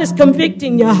heart is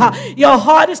convicting you. Your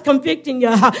heart is convicting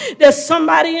you. There's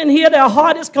somebody in here, their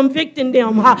heart is convicting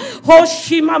them.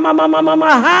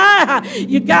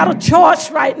 You got a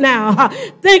choice right now.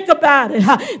 Think about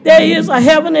it. There is a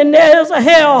heaven and there is a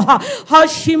hell.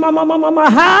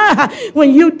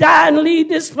 When you die and leave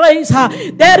this place,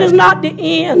 that is not the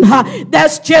end.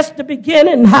 That's just the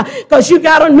beginning. Because you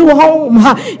got a new home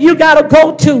you got to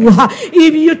go to.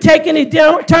 Either you taking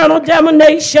eternal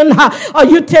damnation or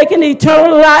you taking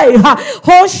eternal life.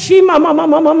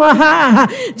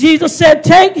 Jesus said,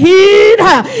 take heed.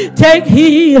 Take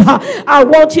heed. I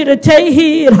want you to take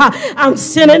heed. I'm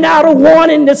sending out a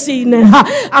warning this evening.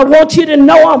 I want you to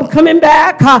know I'm coming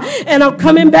back and I'm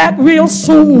coming back real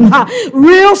soon.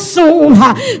 Real soon.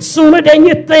 Sooner than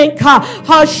you think. I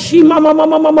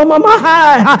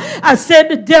said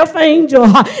the death angel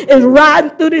is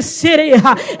riding through the city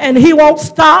and he won't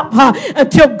stop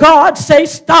until God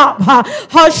says stop.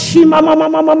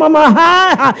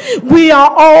 We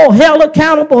are all held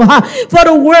accountable for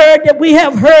the word that we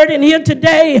have heard in here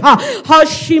today.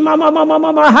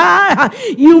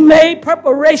 You made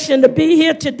preparation to be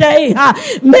here today.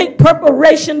 Make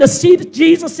preparation to see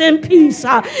Jesus in peace.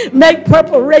 Make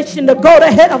preparation to go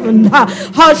to heaven.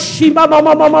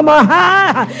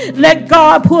 Let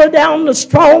God pull down the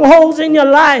strongholds in your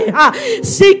life.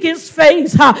 Seek His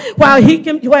face where He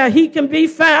can be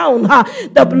found.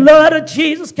 The blood of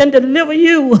Jesus can deliver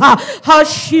you.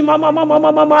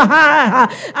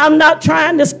 I'm not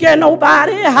trying to scare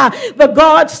nobody, but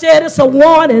God said it's a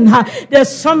warning. There's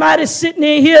somebody sitting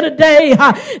in here today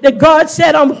that God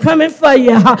said, I'm coming for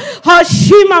you.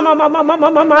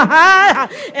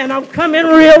 And I'm coming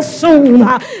real soon.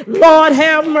 Lord,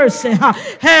 have mercy.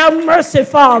 Have mercy,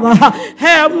 Father.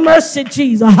 Have mercy,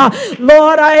 Jesus.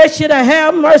 Lord, I ask you to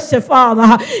have mercy,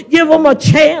 Father. Give them a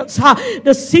chance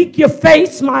to seek your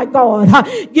face, my God.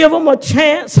 Give them a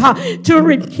chance to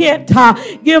repent.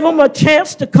 Give them a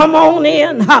chance to come on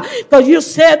in, because you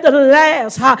said the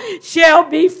last shall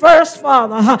be first,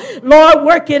 Father. Lord,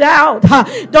 work it out.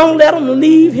 Don't let them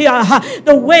leave here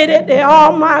the way that they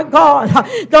are, my God.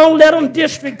 Don't let them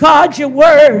disregard your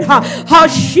word.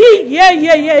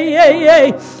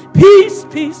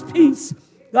 Peace.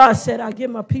 God said, I give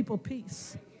my people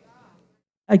peace.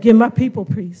 I give my people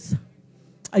peace.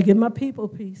 I give my people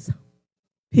peace.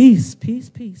 Peace.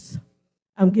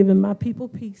 I'm giving my people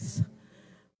peace.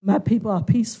 My people are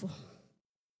peaceful.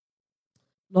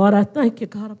 Lord, I thank you.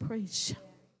 God, I praise you.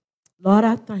 Lord,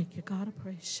 I thank you. God, I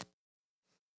praise you.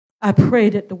 I pray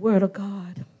that the word of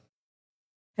God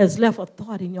has left a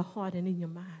thought in your heart and in your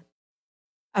mind.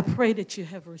 I pray that you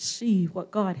have received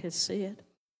what God has said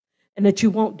and that you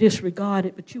won't disregard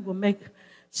it, but you will make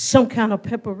some kind of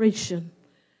preparation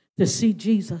to see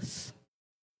Jesus.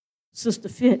 Sister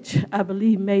Fitch, I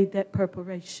believe, made that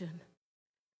preparation.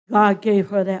 God gave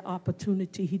her that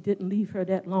opportunity. He didn't leave her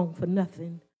that long for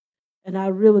nothing. And I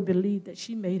really believe that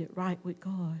she made it right with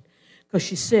God, because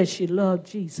she said she loved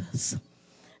Jesus.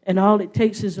 And all it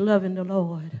takes is loving the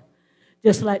Lord.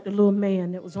 Just like the little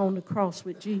man that was on the cross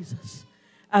with Jesus.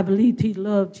 I believed he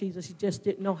loved Jesus. He just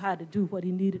didn't know how to do what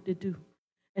he needed to do.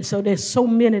 And so there's so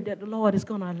many that the Lord is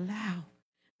going to allow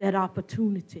that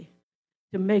opportunity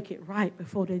to make it right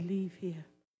before they leave here.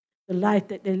 The life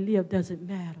that they live doesn't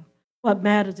matter. What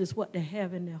matters is what they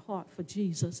have in their heart for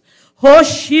Jesus.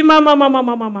 Hoshima mama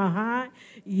mama mama.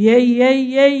 Yay, yay,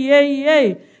 yay, yay,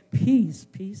 yay. Peace,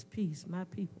 peace, peace. My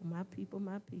people, my people,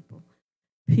 my people.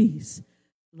 Peace.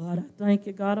 Lord, I thank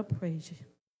you. God, I praise you.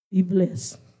 Be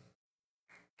blessed.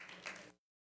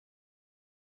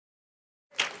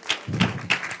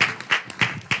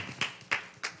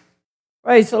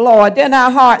 Praise the Lord. Then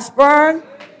our hearts burn.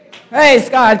 Praise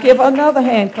God. Give another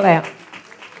hand clap.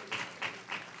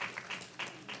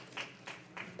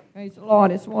 Praise the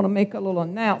Lord. I just want to make a little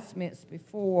announcements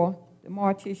before the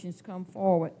morticians come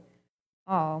forward.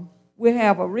 We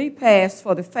have a repast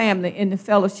for the family in the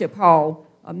fellowship hall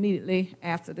immediately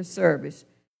after the service.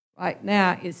 Right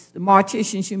now, it's the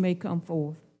morticians. You may come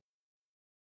forward.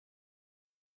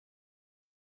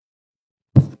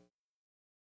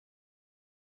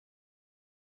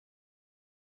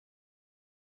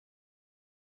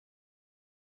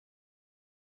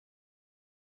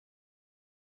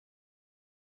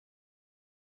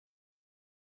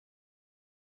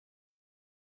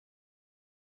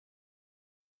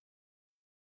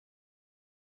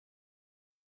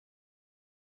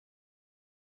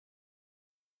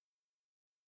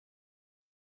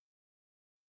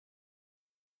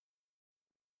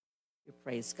 We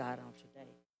praise God on today.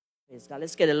 Praise God.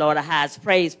 Let's get the Lord a highest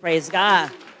praise. Praise God.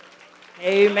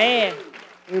 Amen.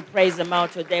 We praise him on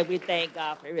today. We thank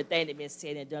God for everything that's been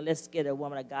said and done. Let's get a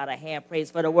woman of God a hand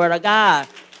praise for the word of God.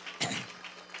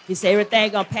 He said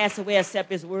everything going to pass away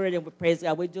except his word, and we praise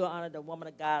God. We do honor the woman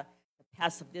of God, the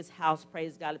pastor of this house.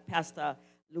 Praise God. Pastor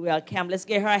Louis Campbell. Let's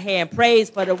get her a hand praise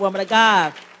for the woman of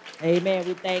God. Amen.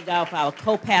 We thank God for our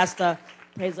co-pastor.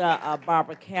 Praise God,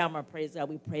 Barbara Cameron. Praise God.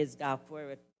 We praise God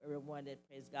for everyone that,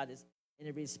 praise God, is in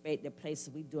the respect, the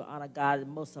places we do honor God. And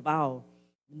most of all,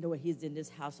 we know he's in this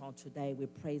house on today. We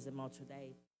praise him on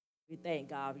today. We thank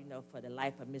God, for the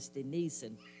life of Miss Denise.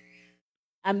 And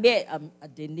I met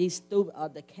Denise through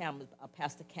the Cameron,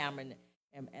 Pastor Cameron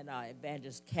and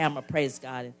Evangelist Cameron, praise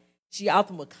God. And she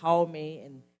often would call me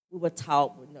and we would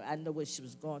talk. I know what she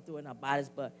was going through in her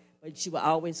bodies, but she would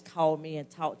always call me and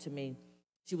talk to me.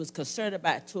 She was concerned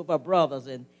about two of her brothers,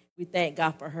 and we thank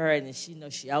God for her. And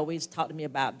she always talked to me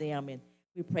about them. And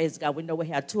we praise God. We know we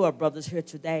have two of our brothers here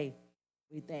today.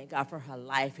 We thank God for her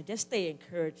life. And just stay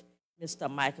encouraged, Mr.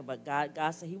 Michael. But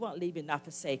God said he won't leave you, not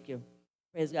forsake you.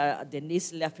 Praise God.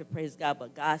 Denise left you, praise God.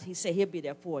 But God, he said he'll be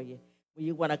there for you. When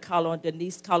you want to call on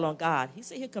Denise, call on God. He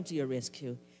said he'll come to your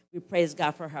rescue. We praise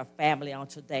God for her family on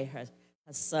today, her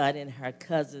son and her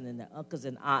cousin and the uncles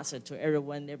and aunts, and to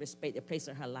everyone they respect the place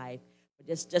in her life. But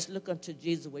just look unto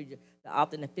Jesus, where the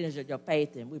author and the finisher of your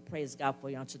faith, and we praise God for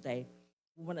you on today.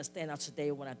 We want to stand out today.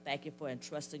 We want to thank you for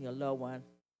entrusting your loved one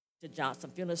to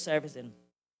Johnson Funeral Service, and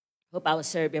hope our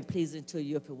service been pleasing to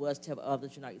you. If it was, tell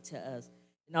others, you tell us.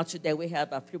 And on today, we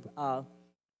have a few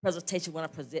presentation we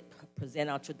want to present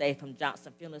on today from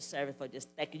Johnson Funeral Service, for just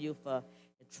thanking you for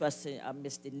entrusting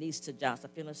Miss Denise to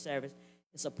Johnson Funeral Service.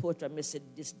 It's a portrait of Miss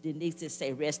Denise that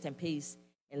say rest in peace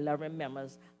and love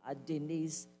remembers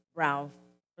Denise Brown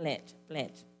Fitch.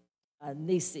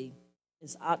 Niecey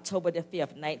is October the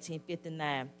 5th,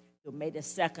 1959 through May the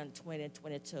 2nd,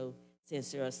 2022.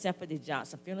 Sincere Sympathy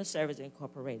Johnson Funeral Service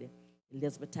Incorporated,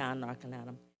 Elizabethtown, North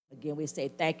Carolina. Again, we say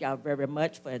thank y'all very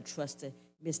much for entrusting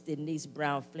Miss Denise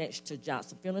Brown Fitch to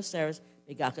Johnson Funeral Service.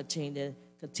 May God continue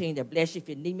to bless you. If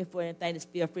you need me for anything, just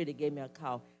feel free to give me a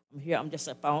call. I'm here. I'm just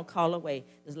a phone call away.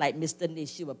 It's like Miss Denise.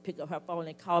 She would pick up her phone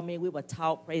and call me. We would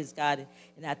talk, praise God.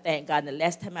 And I thank God. And the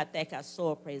last time I think I saw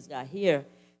her, praise God, here,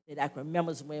 that I can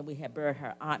remember is when we had buried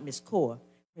her aunt, Miss Core.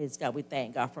 Praise God. We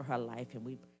thank God for her life. And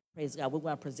we, praise God, we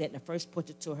want to present the first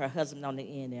portrait to her husband on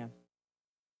the end there.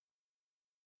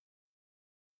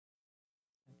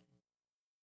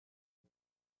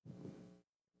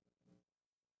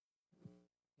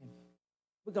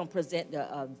 We're going to present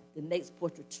the next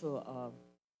portrait to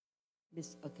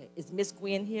Miss, okay, is Miss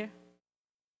Gwen here?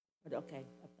 Okay,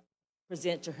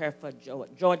 present to her for George.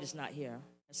 George is not here,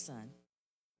 her son.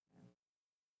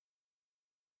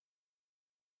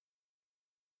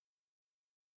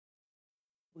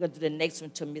 We're going to do the next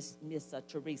one to Miss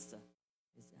Teresa.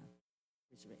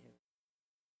 It's right here.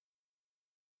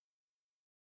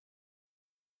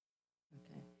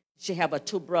 Okay. She have her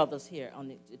two brothers here, on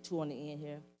the two on the end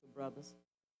here, two brothers.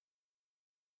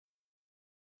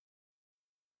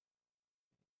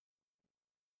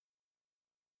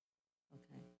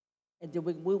 And then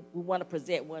we want to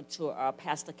present one to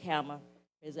Pastor Cameron.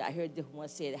 I heard this one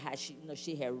said how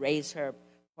she had raised her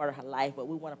part of her life, but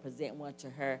we want to present one to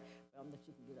her. I don't know if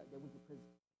you can get up there. We can present.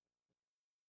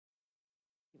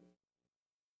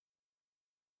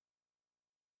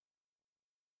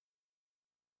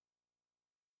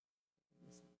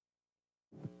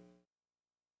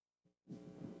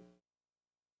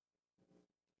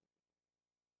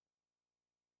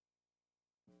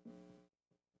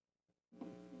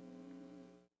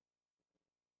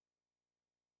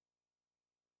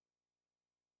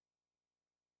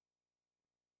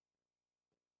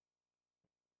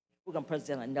 We're going to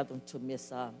present another one to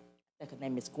Miss, I think her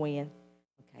name is Gwen.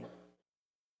 Okay.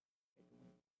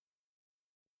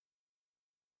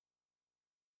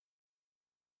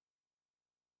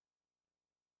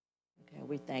 Okay,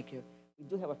 we thank you. We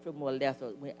do have a few more left.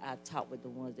 I talked with the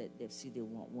ones that see they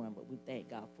want one, but we thank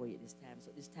God for you this time.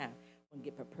 So this time, we're going to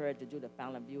get prepared to do the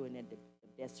final viewing at the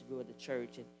vestibule of the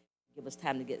church and give us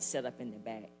time to get set up in the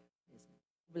back.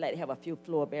 We'd like to have a few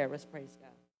floor bearers. Praise God.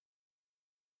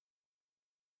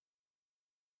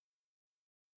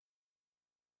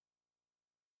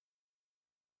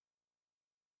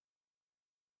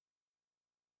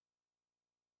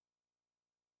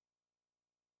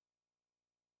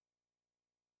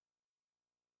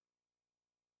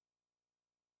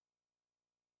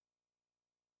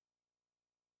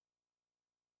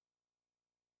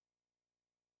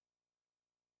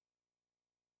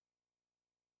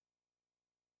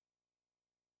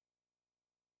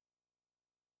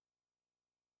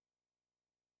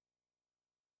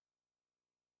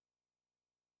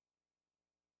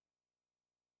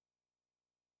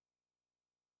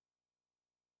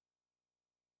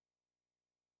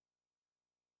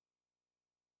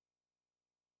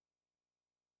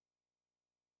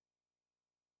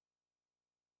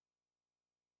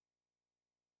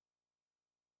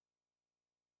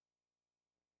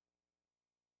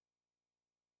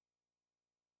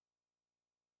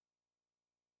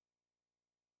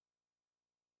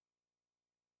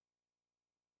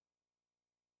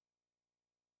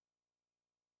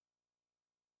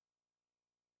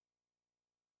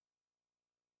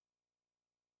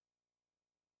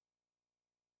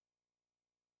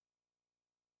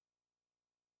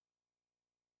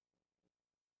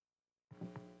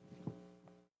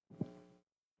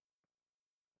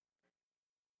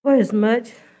 For as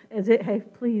much as it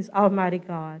hath pleased Almighty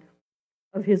God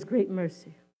of his great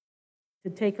mercy to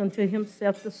take unto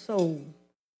himself the soul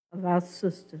of our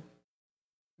sister,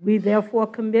 we therefore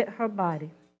commit her body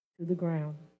to the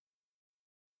ground,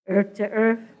 earth to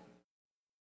earth,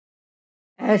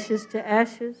 ashes to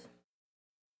ashes,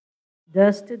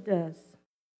 dust to dust,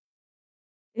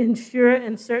 in sure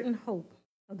and certain hope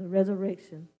of the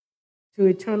resurrection to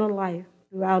eternal life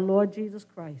through our Lord Jesus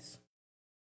Christ,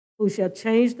 who shall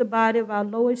change the body of our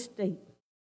lower estate,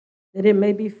 that it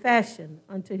may be fashioned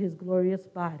unto his glorious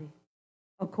body,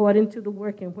 according to the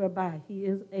working whereby he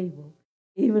is able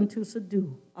even to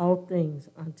subdue all things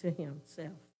unto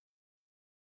himself.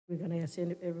 We're going to ask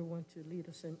everyone to lead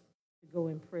us to go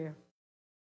in prayer.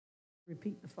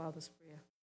 Repeat the Father's prayer.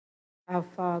 Our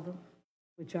Father,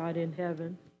 which art in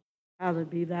heaven,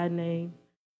 hallowed be thy name.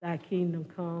 Thy kingdom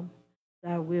come,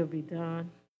 thy will be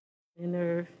done in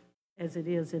earth as it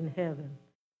is in heaven.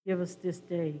 Give us this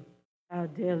day our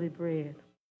daily bread.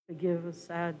 Forgive us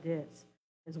our debts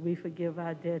as we forgive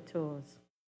our debtors.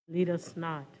 Lead us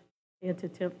not into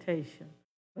temptation,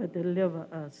 but deliver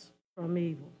us from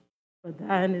evil. For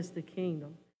thine is the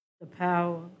kingdom, the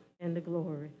power, and the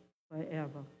glory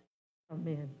forever.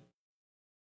 Amen.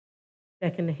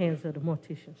 Back in the hands of the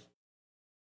morticians.